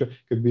немножко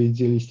как бы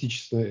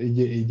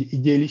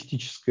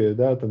идеалистическое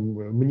да, там,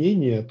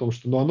 мнение о том,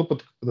 что оно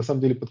на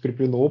самом деле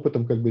подкреплено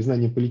опытом как бы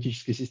знанием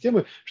политической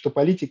системы, что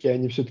политики,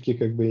 они все-таки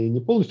как бы не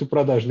полностью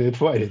продажные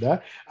твари,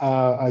 да,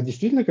 а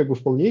действительно как бы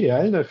вполне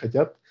реально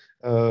хотят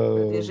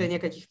Продвижение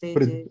каких-то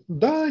идей.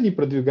 Да, они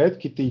продвигают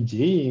какие-то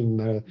идеи,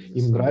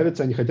 им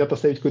нравится, они хотят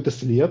оставить какой-то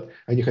след,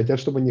 они хотят,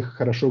 чтобы они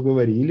хорошо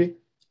говорили.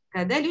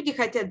 Когда люди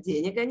хотят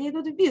денег, они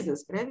идут в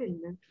бизнес,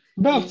 правильно?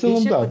 Да, в Или целом,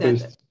 еще да, то куда-то.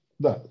 есть,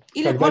 да.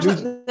 Или Когда можно,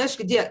 люди... знаешь,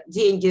 где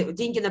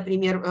деньги,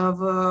 например,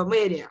 в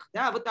мэриях,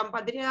 да, вот там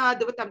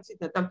подряды, вот там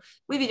действительно, там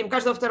мы видим,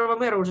 каждого второго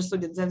мэра уже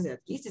судят за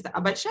взятки, естественно.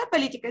 А большая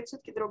политика – это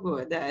все-таки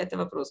другое, да, это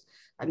вопрос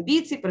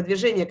амбиций,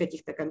 продвижения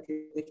каких-то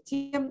конкретных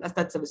тем,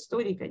 остаться в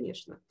истории,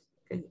 конечно,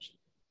 конечно.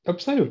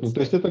 Абсолютно, то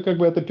есть это как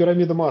бы это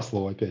пирамида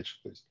Маслоу, опять же.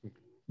 То есть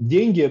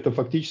деньги это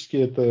фактически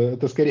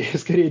это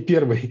скорее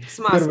первый,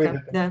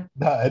 Смазка, да.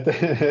 да,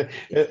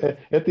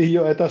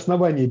 это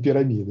основание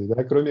пирамиды,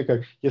 да, кроме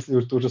как если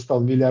ты уже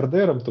стал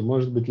миллиардером, то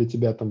может быть для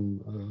тебя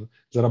там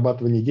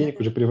зарабатывание денег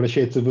Да, уже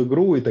превращается в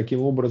игру и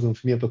таким образом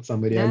в метод да, да,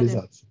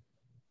 самореализации.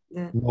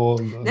 да. Но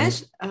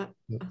Знаешь,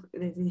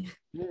 не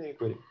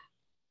говори.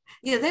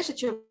 нет, знаешь, о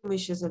чем мы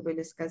еще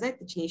забыли сказать,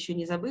 точнее, еще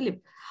не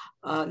забыли,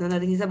 но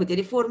надо не забыть, о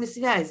реформе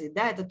связи,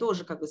 да, это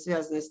тоже как бы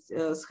связано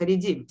с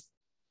Харидим,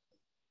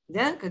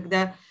 да,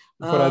 когда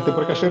Ты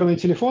про кошерные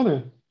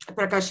телефоны?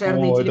 про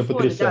кошерные О, это телефоны, да,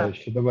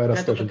 потрясающе. Давай про то,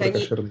 расскажем как про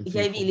они кошерные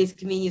телефоны. явились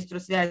к министру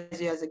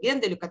связи Аза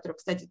Генделю, который,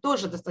 кстати,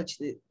 тоже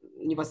достаточно,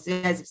 у него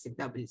связи вся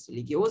были с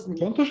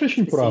религиозными, Он тоже с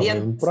очень правый. Он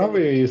поселенцами.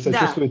 правый и Да,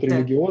 сочувствует да,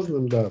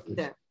 религиозным, да. То есть.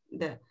 да,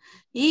 да.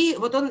 И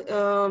вот он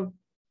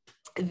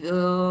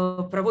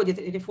проводит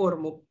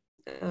реформу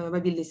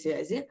мобильной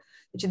связи.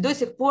 Значит, до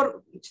сих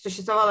пор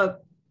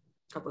существовал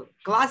как бы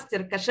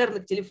кластер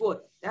кошерных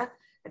телефонов. Да?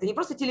 Это не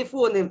просто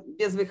телефоны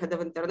без выхода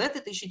в интернет,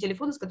 это еще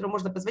телефоны, с которыми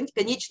можно позвонить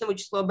конечному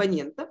числу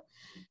абонентов.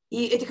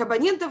 И этих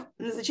абонентов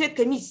назначает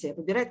комиссия,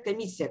 выбирает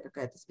комиссия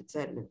какая-то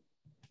специальная.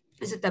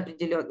 То есть это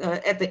определенно,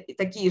 это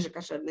такие же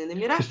кошерные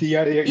номера. То есть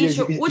И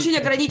еще очень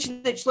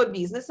ограниченное число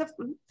бизнесов.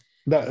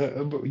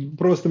 Да,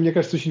 просто мне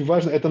кажется очень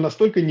важно, это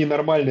настолько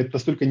ненормально, это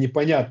настолько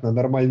непонятно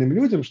нормальным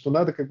людям, что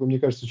надо, как бы, мне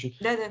кажется, очень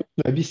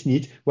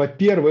объяснить.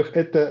 Во-первых,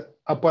 это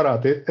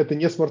аппараты, это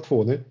не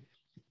смартфоны,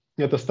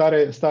 это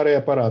старые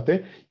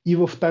аппараты. И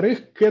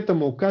во-вторых, к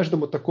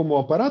каждому такому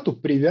аппарату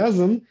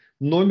привязан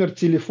номер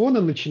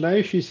телефона,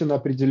 начинающийся на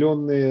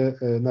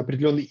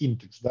определенный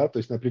индекс, да, то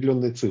есть на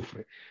определенные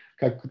цифры,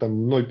 как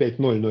там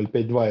 050,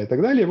 052 и так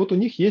далее. Вот у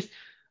них есть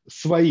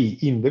свои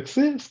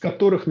индексы, с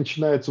которых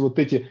начинаются вот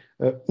эти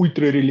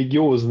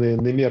ультрарелигиозные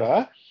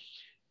номера.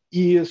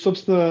 И,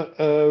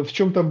 собственно, в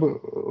чем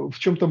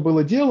там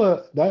было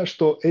дело, да,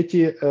 что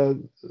эти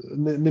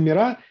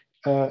номера,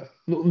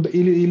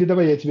 или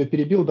давай я тебя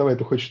перебил, давай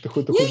ты хочешь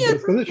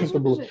рассказать, о чем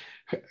там было?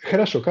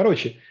 Хорошо,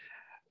 короче,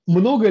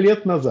 много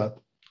лет назад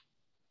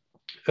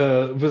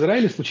в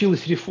Израиле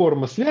случилась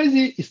реформа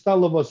связи и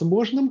стало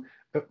возможным,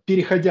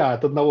 переходя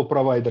от одного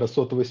провайдера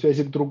сотовой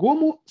связи к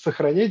другому,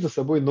 сохранять за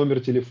собой номер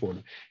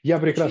телефона. Я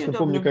прекрасно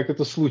помню, как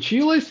это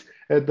случилось.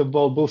 Это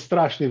был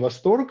страшный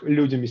восторг.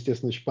 Людям,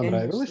 естественно, очень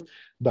понравилось. Конечно.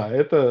 Да,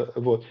 это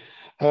вот.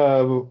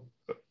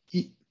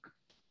 И,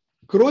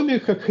 кроме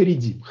как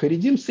Харидим.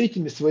 Харидим с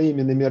этими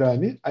своими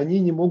номерами, они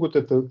не могут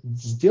это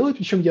сделать,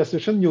 причем я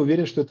совершенно не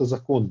уверен, что это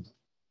законно.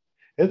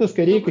 Это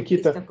скорее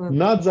какие-то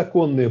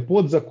надзаконные,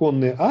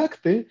 подзаконные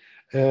акты,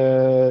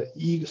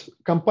 и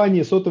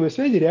компании сотовой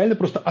связи реально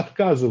просто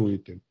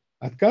отказывают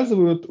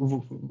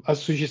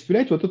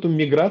осуществлять вот эту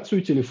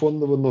миграцию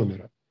телефонного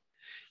номера.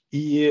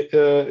 И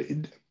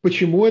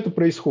почему это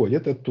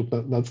происходит, это тут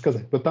надо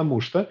сказать,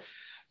 потому что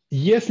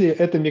если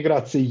эта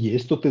миграция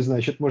есть, то ты,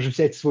 значит, можешь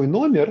взять свой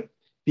номер,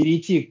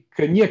 перейти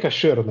к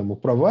некошерному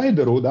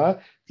провайдеру,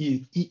 да,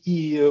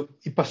 и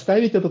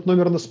поставить этот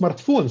номер на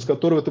смартфон, с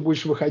которого ты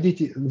будешь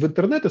выходить в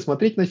интернет и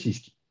смотреть на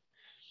сиськи.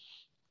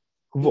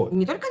 Вот.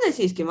 Не только на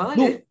сиськи, мало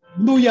ли.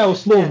 Я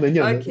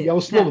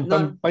условно,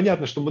 там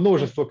понятно, что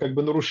множество как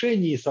бы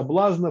нарушений,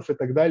 соблазнов и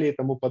так далее и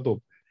тому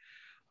подобное.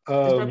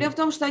 То есть проблема в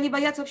том, что они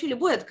боятся вообще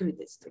любой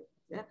открытости.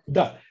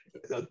 Да,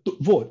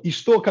 вот, и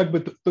что как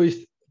бы, то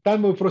есть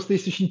там просто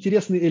есть очень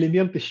интересный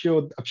элемент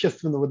еще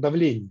общественного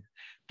давления.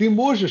 Ты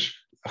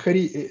можешь,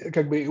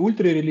 как бы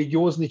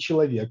ультрарелигиозный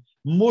человек,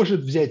 может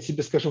взять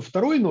себе, скажем,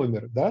 второй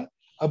номер, да,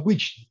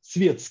 обычный,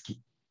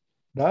 светский,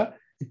 да,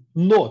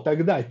 но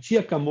тогда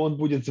те, кому он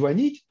будет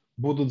звонить,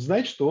 будут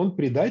знать, что он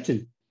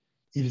предатель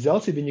и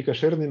взял себе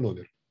некошерный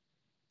номер.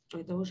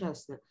 Это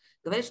ужасно.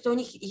 Говорят, что у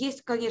них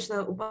есть,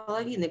 конечно, у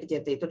половины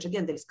где-то, и тот же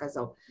Гендель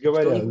сказал,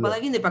 говорят, что у них у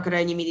половины, по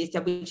крайней мере, есть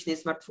обычные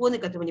смартфоны,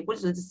 которыми они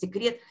пользуются,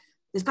 секрет.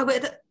 То есть как бы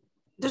это,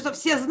 то, что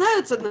все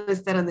знают с одной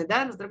стороны,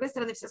 да, но с другой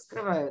стороны все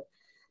скрывают.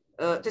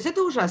 То есть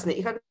это ужасно.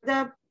 И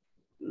когда,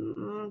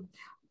 то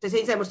есть я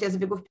не знаю, может, я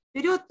забегу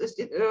вперед, то есть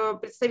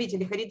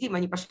представители Харидима,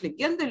 они пошли к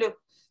Генделю,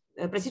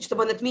 просить,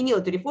 чтобы он отменил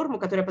эту реформу,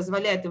 которая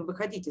позволяет им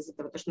выходить из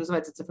этого, то, что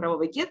называется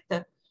цифрового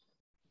гетто.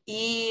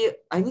 И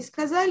они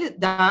сказали,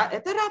 да,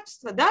 это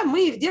рабство, да,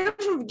 мы их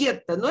держим в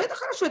гетто, но это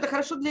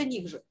хорошо для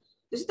них же.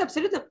 То есть это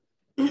абсолютно...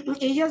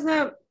 И я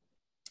знаю,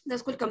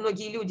 насколько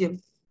многие люди,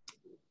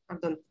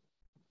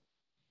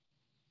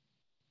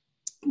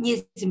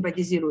 не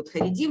симпатизируют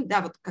Харидим,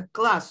 да, вот как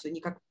классу, не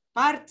как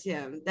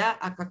партия, да,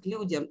 а как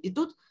людям. И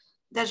тут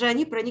даже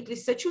они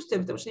прониклись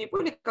сочувствием, потому что они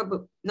поняли, как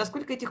бы,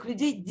 насколько этих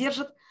людей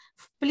держат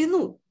в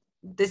плену.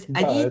 То есть Да,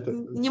 они это...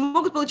 не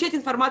могут получать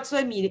информацию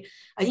о мире,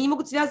 они не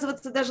могут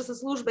связываться даже со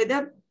службой,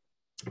 да,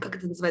 как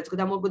это называется,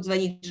 куда могут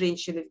звонить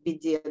женщины в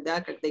беде,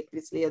 да, когда их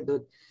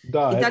преследуют и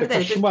Да, это так далее. То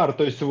есть, кошмар.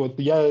 То есть вот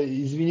я,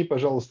 извини,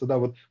 пожалуйста, да,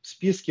 вот в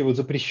списке вот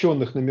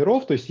запрещенных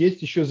номеров, то есть есть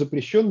еще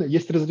запрещенные,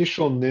 есть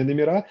разрешенные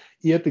номера,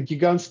 и это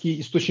гигантский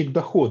источник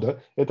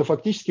дохода. Это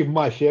фактически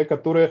мафия,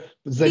 которая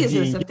за деньги,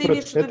 бизнесов, ты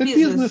имеешь в виду это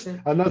бизнес,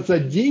 бизнесы. она за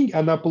деньги,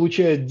 она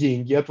получает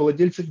деньги от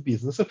владельцев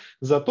бизнесов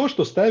за то,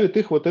 что ставит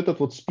их вот этот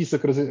вот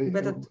список В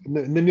этот...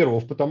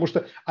 номеров, потому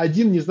что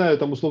один, не знаю,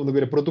 там условно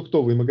говоря,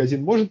 продуктовый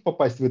магазин может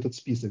попасть в этот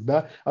список,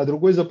 да, а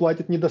другой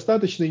заплатит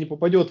недостаточно и не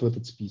попадет в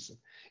этот список.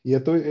 И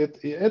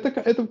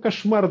это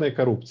кошмарная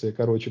коррупция,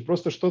 короче.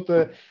 Просто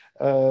что-то,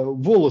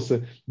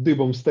 волосы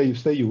дыбом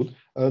встают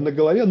на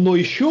голове. Но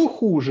еще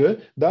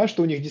хуже, да,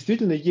 что у них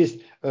действительно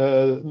есть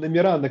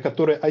номера, на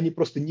которые они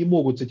просто не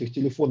могут с этих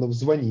телефонов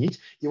звонить.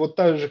 И вот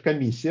та же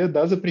комиссия,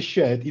 да,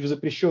 запрещает. И в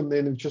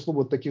запрещенное число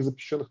вот таких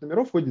запрещенных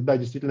номеров входит, да,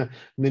 действительно,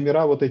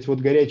 номера вот эти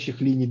вот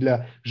горячих линий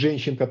для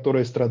женщин,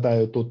 которые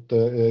страдают от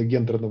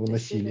гендерного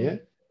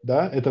насилия.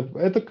 Да, это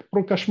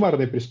про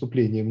кошмарное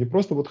преступление. Мне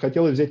просто вот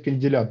хотелось взять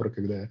канделябр,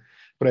 когда я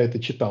про это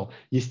читал.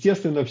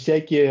 Естественно,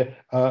 всякие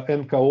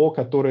НКО,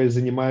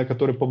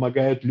 которые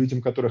помогают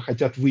людям, которые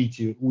хотят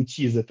уйти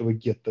из этого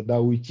гетто,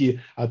 да, уйти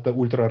от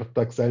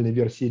ультраортодоксальной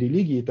версии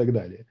религии и так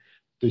далее.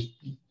 То есть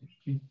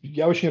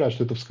я очень рад,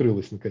 что это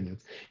вскрылось наконец.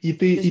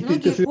 То есть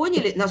многие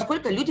поняли,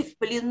 насколько люди в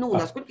плену,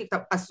 насколько их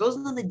там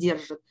осознанно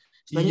держат.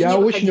 И я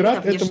очень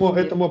рад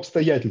этому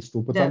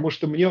обстоятельству, потому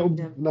что мне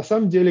на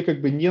самом деле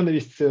как бы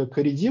ненависть к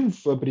харидим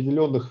в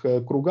определенных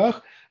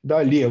кругах,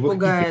 да, левых,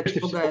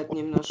 пугает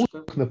немножко.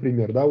 Русских,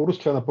 например, да, у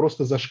русских она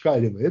просто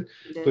зашкаливает,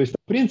 то есть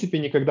в принципе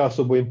никогда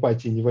особой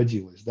эмпатии не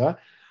водилось, да.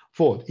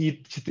 Вот.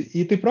 И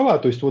ты права,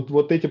 то есть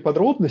вот эти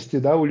подробности,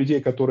 да, у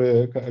людей,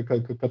 которые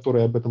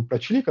об этом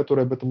прочли,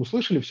 которые об этом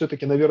услышали,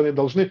 все-таки, наверное,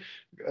 должны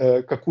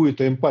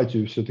какую-то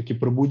эмпатию все-таки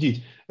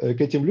пробудить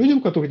к этим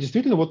людям, которые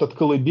действительно вот от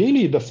колыбели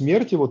и до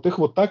смерти вот их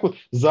вот так вот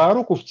за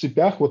руку в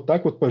цепях вот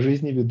так вот по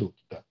жизни ведут.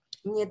 Да.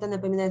 Мне это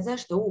напоминает,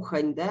 знаешь, что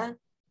Ухань, да,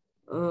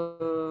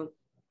 ну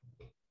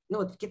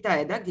вот в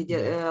Китае, да,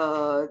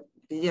 где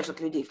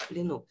держат людей в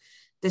плену.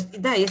 То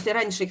есть, да, если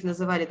раньше их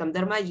называли там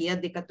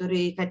дармоеды,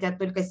 которые хотят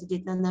только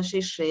сидеть на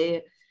нашей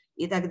шее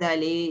и так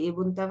далее, и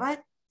бунтовать,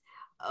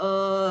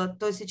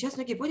 то сейчас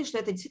многие поняли, что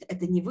это действительно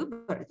это не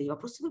выбор, это не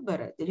вопрос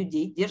выбора, это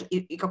людей держат.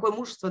 И какое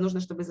мужество нужно,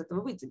 чтобы из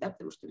этого выйти, да,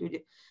 потому что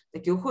люди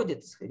такие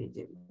уходят из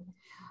харидим.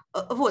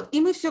 Вот, и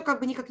мы все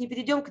как бы никак не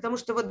перейдем к тому,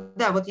 что вот,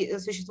 да, вот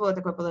существовало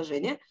такое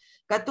положение,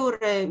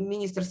 которое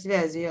министр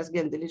связи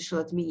Язгендель решил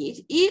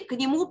отменить, и к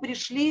нему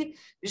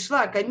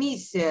пришла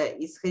комиссия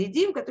из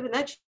харидим, которые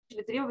начали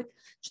требовать,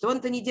 что он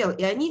это не делал.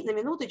 И они на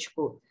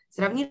минуточку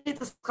сравнили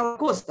это с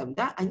Холокостом,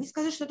 да, они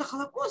сказали, что это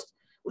Холокост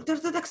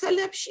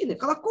ультраортодоксальной общины,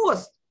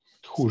 Холокост.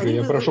 Хуже,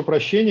 я прошу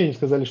прощения, они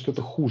сказали, что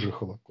это хуже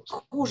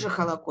Холокоста. Хуже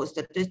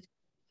Холокоста, то есть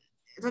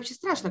это вообще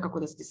страшно, как у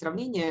нас эти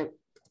сравнения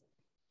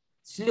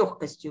с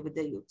легкостью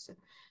выдаются.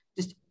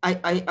 То есть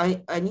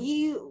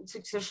они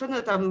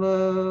совершенно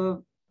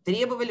там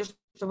требовали,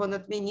 чтобы он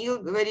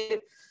отменил,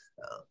 говорили,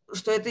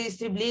 что это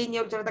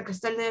истребление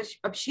ультраортодоксальной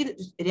общины. То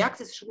есть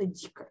реакция совершенно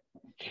дикая.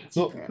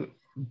 Ну,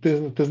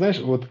 ты знаешь,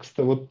 вот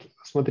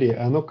смотри,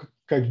 оно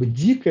как бы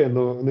дикое,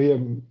 но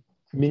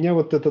меня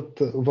вот этот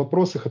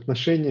вопрос их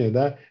отношения,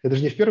 да, это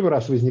же не в первый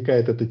раз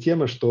возникает эта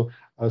тема, что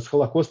с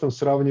Холокостом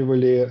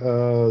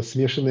сравнивали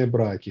смешанные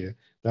браки,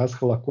 да, с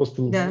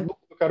Холокостом, да. Ну,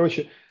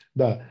 короче,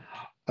 да.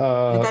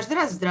 Я каждый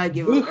раз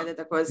вздрагиваю, когда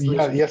такое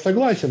слышу. Я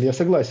согласен,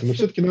 но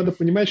все-таки надо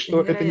понимать,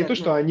 что это не то,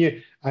 что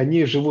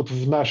они живут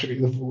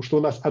что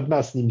у нас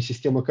одна с ними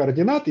система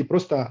координат, и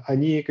просто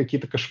они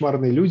какие-то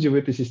кошмарные люди в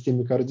этой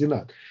системе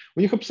координат. У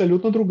них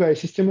абсолютно другая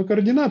система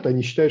координат.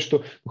 Они считают,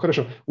 что, ну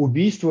хорошо,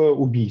 убийство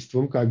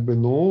убийством, как бы,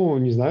 ну,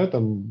 не знаю,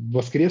 там,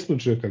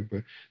 воскреснут же, как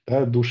бы,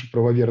 да, души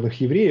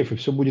правоверных евреев, и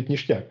все будет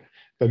ништяк,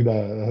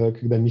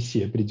 когда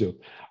Мессия придет.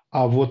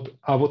 А вот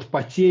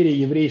потеря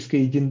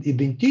еврейской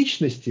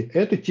идентичности –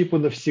 это типа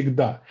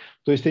навсегда.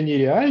 То есть они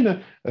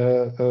реально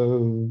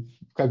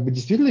как бы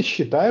действительно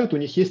считают, у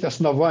них есть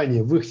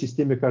основания в их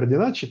системе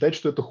координат считать,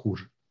 что это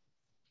хуже.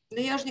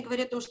 Но я уже не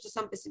говорю о том, что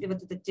сам по себе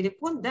вот этот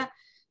телефон, да,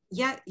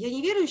 я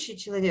не верующий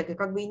человек, и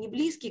как бы и не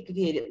близкий к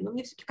вере, но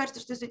мне все-таки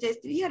кажется, что если у тебя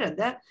есть вера,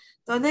 да,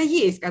 то она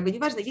есть, как бы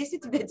неважно, есть у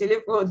тебя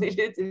телефон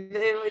или у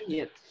тебя его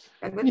нет.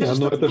 Как бы,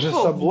 это это же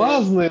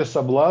соблазны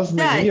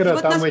да, мира,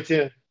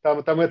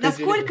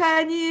 насколько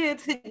они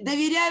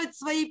доверяют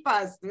своей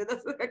пастве, это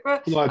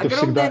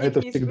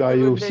всегда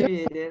и у всех,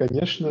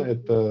 конечно,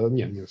 это,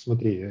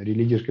 смотри,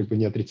 религия же как бы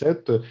не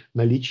отрицает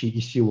наличие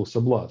и силу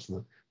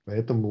соблазна,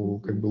 поэтому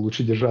как бы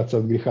лучше держаться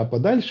от греха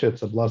подальше, от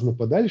соблазна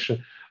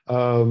подальше.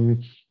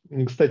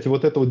 Кстати,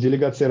 вот эта вот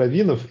делегация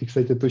раввинов, и,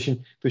 кстати, это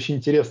очень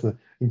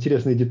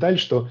интересная деталь,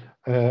 что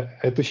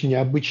это очень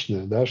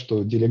необычно, да,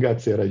 что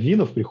делегация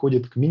раввинов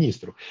приходит к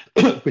министру.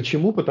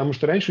 Почему? Потому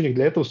что раньше у них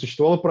для этого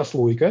существовала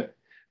прослойка,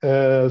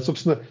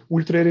 собственно,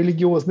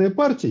 ультрарелигиозные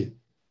партии,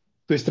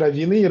 То есть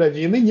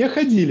раввины не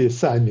ходили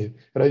сами,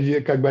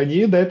 как бы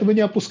они до этого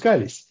не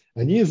опускались.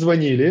 Они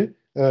звонили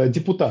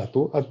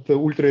депутату от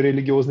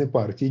ультрарелигиозной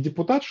партии, и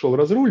депутат шел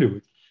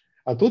разруливать.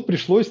 А тут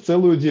пришлось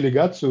целую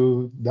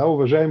делегацию, да,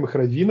 уважаемых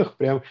раввинов,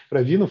 прям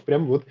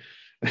вот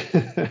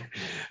это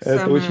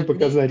очень Самое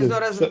показательно. гнездо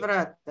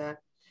разврата.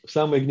 В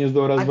самое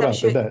гнездо А там разврата,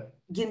 еще да.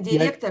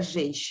 гендиректор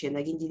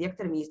женщина,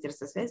 гендиректор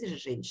Министерства связи же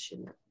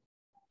женщина.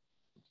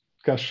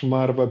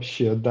 Кошмар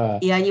вообще, да.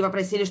 И они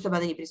попросили, чтобы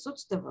она не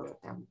присутствовала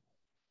там.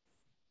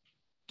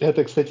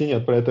 Это, кстати,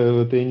 нет, про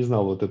это я не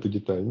знал, вот эту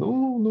деталь.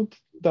 Ну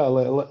да,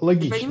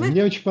 логично.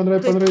 Мне очень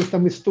понравились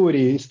там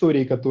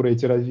истории, которые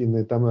эти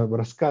раввины там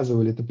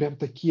рассказывали. Это прям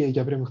такие,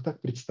 я прям их так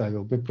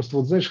представил. Просто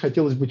вот, знаешь,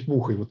 хотелось быть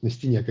мухой вот на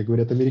стене, как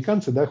говорят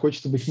американцы, да,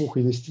 хочется быть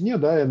мухой на стене,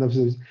 да,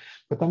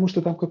 потому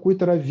что там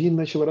какой-то раввин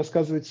начал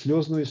рассказывать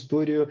слезную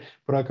историю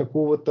про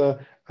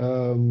какого-то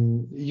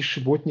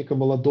ешеботника,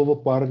 молодого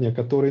парня,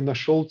 который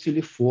нашел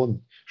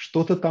телефон,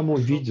 что-то там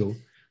увидел.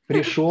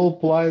 Пришел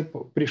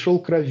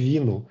к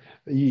раввину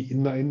и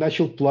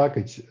начал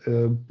плакать,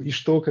 и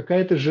что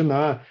какая-то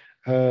жена,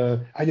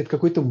 нет,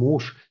 какой-то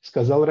муж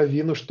сказал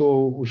раввину,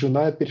 что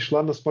жена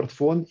перешла на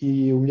смартфон,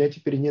 и у меня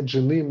теперь нет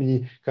жены,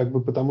 мне, как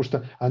бы, потому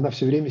что она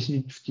все время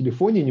сидит в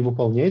телефоне и не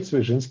выполняет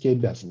свои женские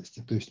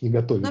обязанности, то есть не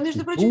готовит. Но,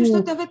 между прочим,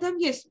 что-то в этом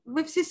есть.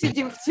 Мы все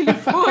сидим в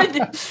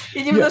телефоне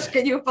и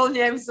немножко не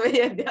выполняем свои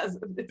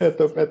обязанности.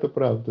 Это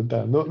правда,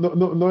 да.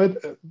 Но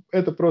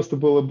это просто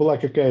была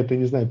какая-то,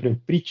 не знаю, прям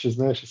притча,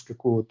 знаешь, из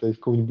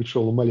какого-нибудь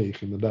шоу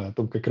Малейхина, да, о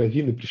том, как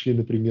раввины пришли,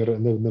 например,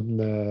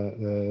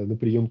 на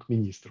прием к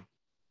министру.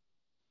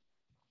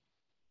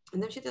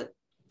 Но вообще-то,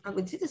 как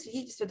бы, действительно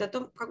свидетельствует о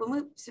том, как бы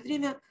мы все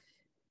время,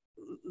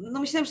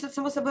 мы считаем, что это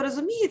само собой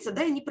разумеется,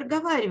 да, и не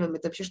проговариваем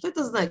это вообще. Что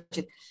это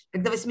значит,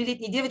 когда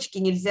 8-летней девочке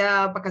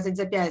нельзя показать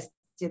запястье,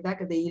 да,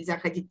 когда ей нельзя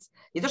ходить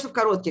не то что в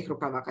коротких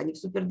рукавах, а не в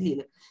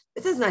супердлинных.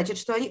 Это значит,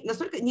 что они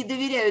настолько не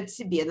доверяют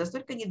себе,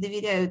 настолько не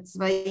доверяют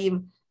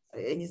своим,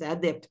 не знаю,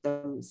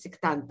 адептам,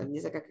 сектантам, не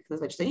знаю, как их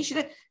назвать, что они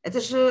считают,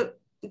 это же,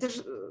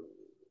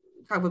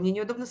 как бы мне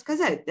неудобно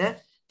сказать, да,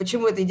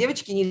 почему этой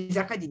девочке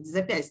нельзя ходить с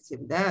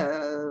запястьем,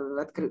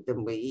 да,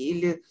 открытым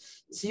или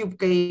с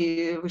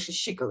юбкой выше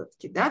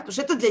щиколотки, да, потому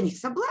что это для них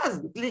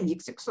соблазн, для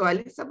них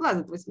сексуальный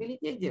соблазн, это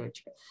 8-летняя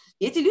девочка.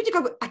 И эти люди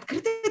как бы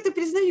открыто это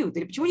признают.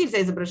 Или почему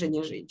нельзя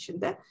изображение женщин,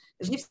 да?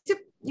 Даже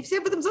не все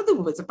об этом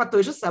задумываются по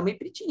той же самой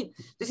причине.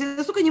 То есть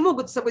настолько не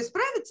могут с собой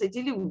справиться эти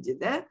люди,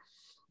 да?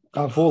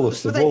 А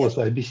волосы,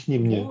 объясни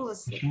мне.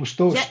 Волосы. С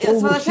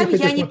волосами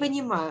я не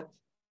понимаю.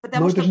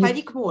 Потому что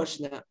парик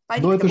можно.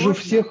 Но это же у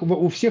всех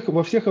во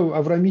всех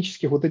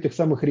авраамических вот этих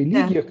самых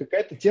религиях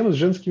какая-то тема с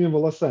женскими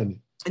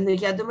волосами. Ну,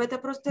 я думаю, это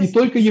просто и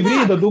только знак.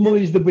 Евреи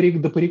додумались до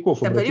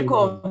париков. До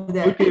париков,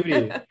 да. Только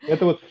евреи.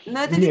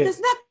 Но это видно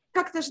знак.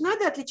 Как-то же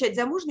надо отличать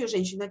замужнюю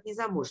женщину от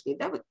незамужней.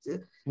 Да? Вот,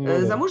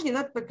 замужней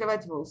надо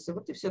покрывать волосы.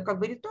 Вот и все. Как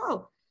бы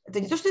ритуал.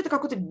 Это не то, что это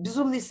какой-то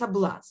безумный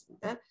соблазн.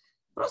 Да?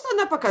 Просто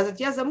она показывает,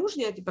 я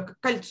замужняя, типа как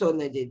кольцо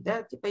надеть.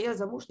 Да? Типа я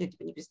замужняя,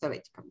 типа не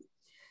приставайте ко мне.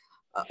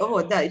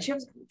 Вот, да, и чем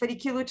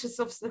парики лучше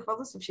собственных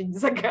волос, вообще не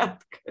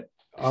загадка.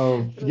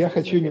 Я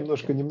хочу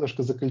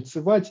немножко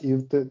закольцевать, и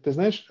ты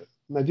знаешь,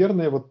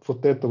 наверное,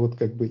 вот это вот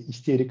как бы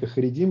истерика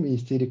Харидим и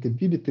истерика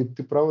Биби,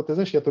 ты права, ты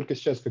знаешь, я только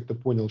сейчас как-то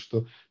понял,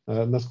 что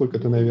насколько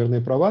ты, наверное,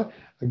 права,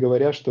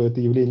 говоря, что это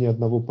явление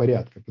одного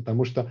порядка,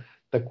 потому что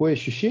такое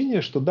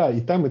ощущение, что да,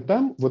 и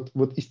там вот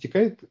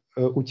утекает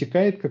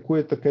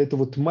какая-то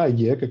вот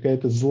магия,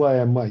 какая-то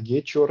злая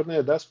магия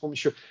черная, да, с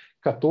помощью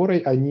которой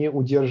они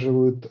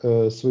удерживают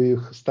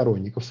своих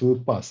сторонников, свою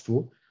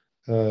паству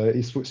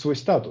и свой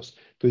статус.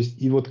 То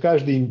есть и вот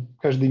каждый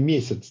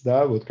месяц,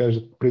 да, вот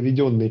каждый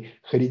проведенный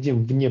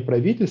харидим вне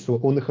правительства,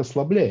 он их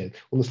ослабляет.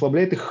 Он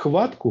ослабляет их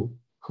хватку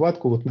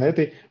вот на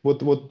этой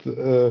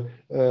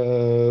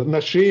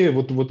на шее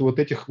вот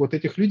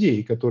этих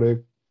людей,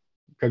 которые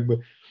как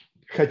бы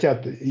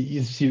хотят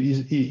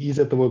из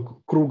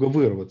этого круга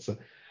вырваться.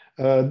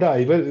 Да,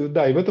 и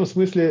в этом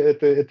смысле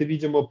это,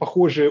 видимо,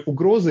 похожая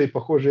угроза и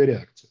похожая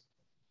реакция.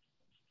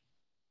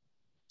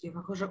 И,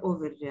 похоже,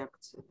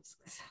 оверреакция,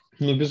 сказать.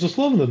 Ну,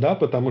 безусловно, да,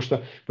 потому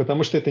что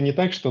это не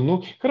так,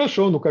 что,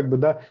 хорошо, как бы,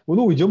 да,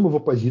 уйдем мы в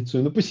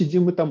оппозицию,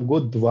 посидим мы там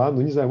год-два,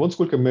 не знаю, вон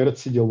сколько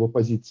Мерц сидел в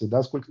оппозиции,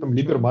 да, сколько там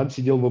Либерман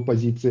сидел в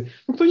оппозиции,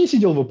 кто не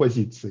сидел в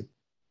оппозиции.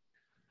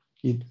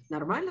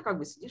 Нормально, как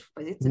бы сидишь в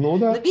оппозиции. Ну,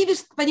 да. Но Биби,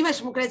 понимаешь,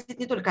 ему грозит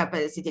не только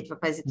сидеть в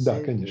оппозиции, да,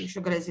 конечно.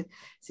 Еще грозит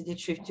сидеть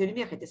еще и в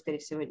тюрьме, хотя, скорее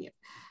всего, нет.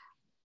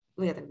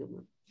 Я так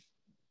думаю.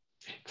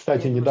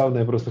 Кстати, недавно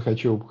я просто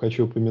хочу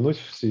упомянуть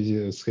в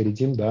связи с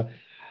Харидим, да,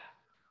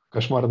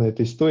 кошмарная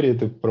эта история,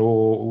 это про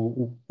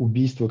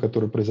убийство,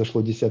 которое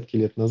произошло десятки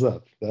лет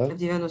назад. Да? В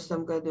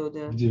 90-м году,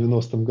 да. В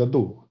 90-м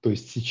году. То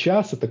есть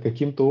сейчас это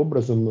каким-то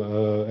образом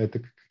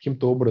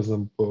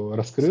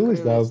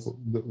раскрылось.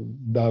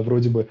 Да,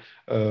 вроде бы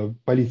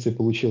полиция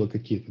получила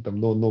какие-то там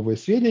новые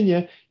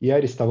сведения и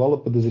арестовала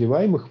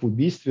подозреваемых в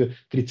убийстве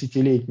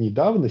 30-летней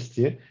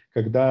давности,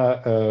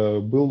 когда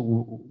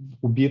был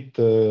убит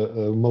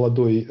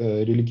молодой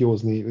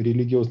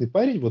религиозный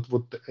парень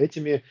вот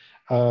этими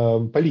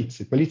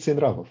полицией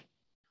нравов.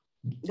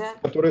 Да.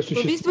 которое Это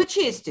убийство существует.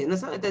 чести.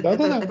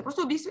 Да-да-да. Это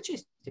просто убийство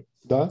чести.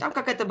 Да. Там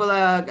какая-то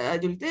была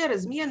адюльтер,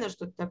 измена,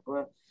 что-то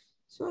такое.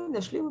 Все,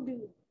 нашли,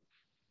 убили.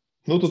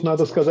 Ну, тут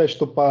надо сказать,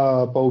 что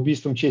по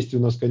убийствам чести у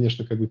нас,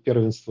 конечно, как бы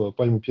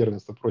пальму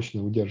первенства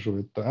прочно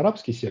удерживает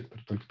арабский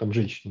сектор, только там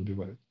женщин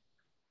убивают.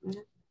 Да.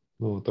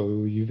 Ну, вот, а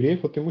у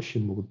евреев вот и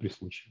мужчин могут при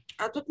случае.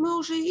 А тут мы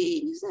уже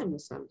и не знаем, на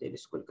самом деле,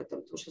 сколько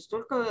там, потому что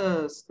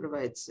столько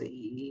скрывается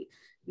и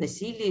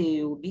насилие,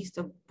 и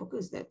убийство. Бог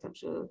их знает, там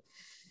же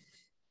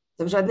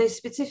одна из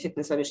специфик,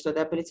 на самом деле, что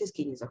да,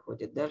 полицейские не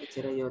заходят, да, в эти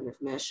районы,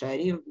 в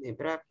Меашари, в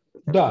Нейбрак.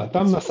 Да,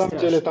 там на самом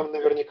деле страшно. там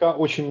наверняка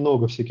очень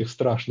много всяких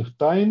страшных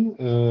тайн.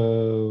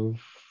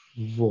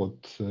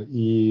 Вот.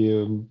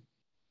 И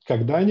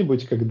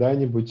когда-нибудь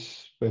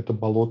это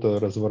болото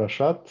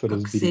разворошат, Как с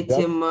разбередят.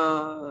 этим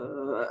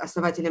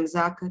основателем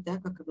ЗАКа,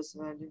 да, как его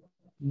звали?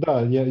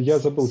 Да, я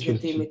забыл,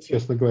 Святым этим.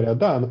 честно говоря.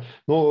 Да,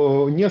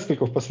 но за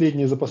Который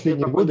последние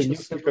годы покончил с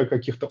несколько собой.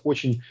 каких-то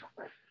очень,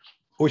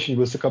 очень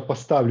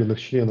высокопоставленных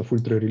членов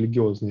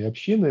ультрарелигиозной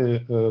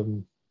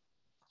общины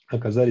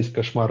оказались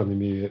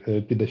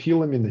кошмарными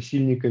педофилами,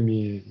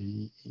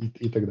 насильниками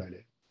и так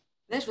далее.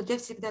 Знаешь, вот я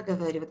всегда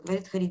говорю, вот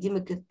говорят, харидим –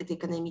 это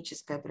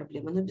экономическая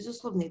проблема. Но,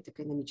 безусловно, это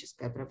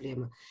экономическая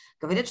проблема.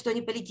 Говорят, что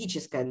они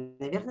политическая.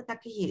 Наверное,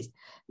 так и есть.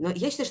 Но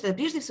я считаю, что это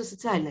прежде всего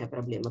социальная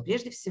проблема.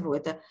 Прежде всего,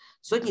 это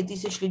сотни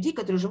тысяч людей,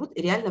 которые живут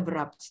реально в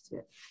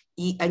рабстве.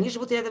 И они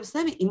живут рядом с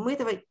нами, и мы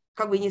этого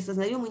как бы не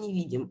осознаем и не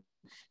видим.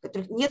 У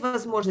которых нет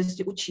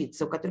возможности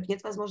учиться, у которых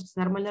нет возможности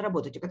нормально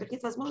работать, у которых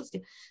нет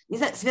возможности, не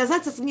знаю,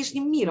 связаться с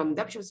внешним миром.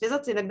 Да? Причем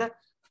связаться иногда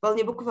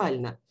вполне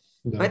буквально.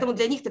 Да. Поэтому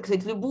для них, так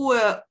сказать,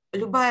 любая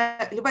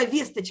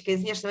весточка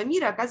из внешнего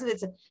мира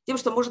оказывается тем,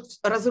 что может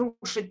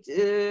разрушить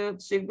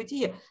все их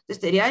бытие. То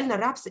есть реально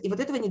рабство, и вот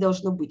этого не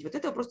должно быть. Вот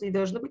этого просто не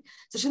должно быть.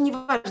 Совершенно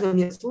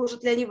неважно,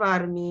 служат ли они в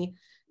армии,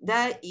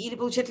 да, или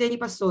получают ли они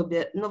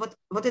пособие. Но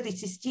вот этой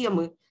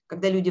системы,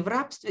 когда люди в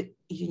рабстве,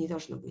 ее не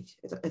должно быть.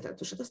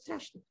 Потому что это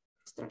страшно.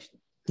 Страшно.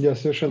 Я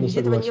совершенно Люди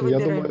этого не согласен.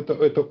 Я думаю,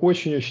 выбирают. это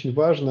очень-очень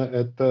важно.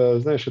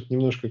 Это, знаешь, это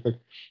немножко как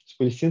с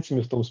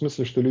палестинцами в том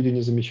смысле, что люди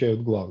не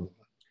замечают главного.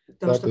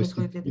 Того, Да, что то есть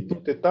происходит и рядом.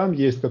 тут, и там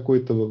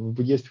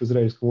есть в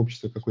израильском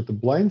обществе какой-то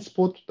blind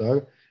spot,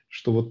 да,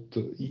 что вот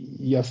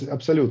я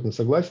абсолютно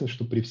согласен,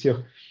 что при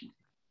всех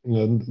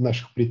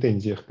наших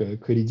претензиях к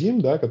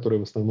харидим, да, которые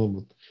в основном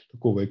вот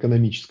такого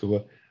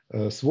экономического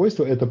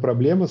свойства, это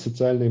проблема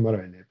социальная и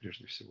моральная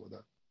прежде всего.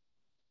 Да.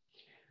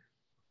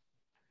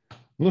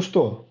 Ну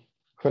что,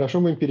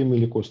 хорошо мы им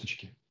перемыли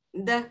косточки.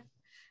 Да,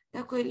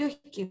 такой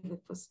легкий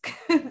выпуск.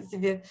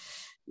 Тебе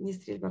не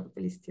стрельба по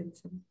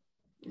палестинцам.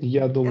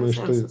 Я думаю,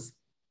 Консенсус.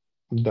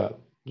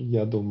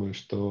 я думаю,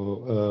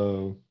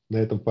 что на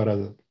этом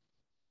пора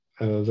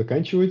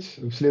заканчивать.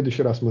 В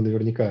следующий раз мы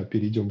наверняка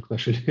перейдем к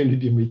нашей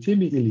любимой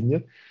теме или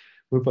нет.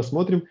 Мы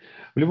посмотрим.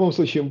 В любом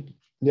случае,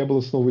 я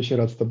был снова очень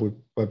рад с тобой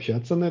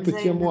пообщаться на эту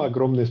тему.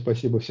 Огромное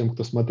спасибо всем,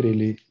 кто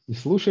смотрели и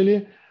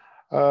слушали.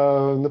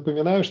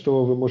 Напоминаю,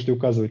 что вы можете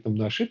указывать нам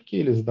на ошибки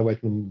или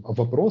задавать нам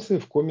вопросы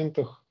в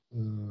комментах.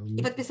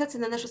 И подписаться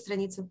на нашу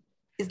страницу,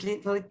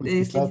 если следить за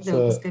Подписаться,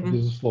 выпусками.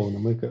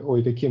 безусловно.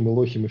 Какие мы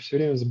лохи, мы все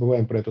время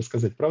забываем про это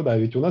сказать. Правда, а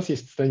ведь у нас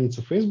есть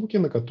страница в Фейсбуке,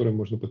 на которой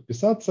можно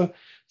подписаться.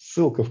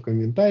 Ссылка в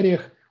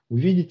комментариях.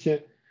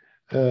 Увидите.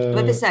 В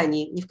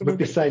описании, не в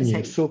комментариях. В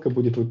описании. Ссылка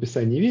будет в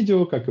описании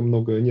видео, как и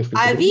несколько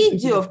а других.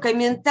 видео в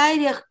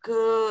комментариях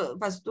к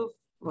посту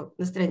вот,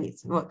 на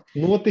странице. Вот.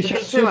 Ну вот ты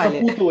сейчас все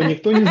запутала,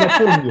 никто не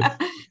запомнил.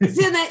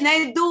 Все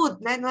найдут,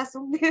 нас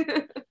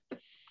умные.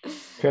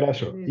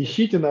 Хорошо.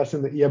 Ищите нас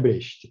и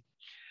обрещите.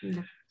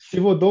 Да.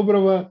 Всего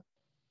доброго.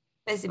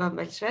 Спасибо вам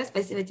большое.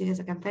 Спасибо тебе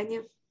за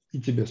компанию.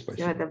 И тебе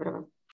спасибо. Всего доброго.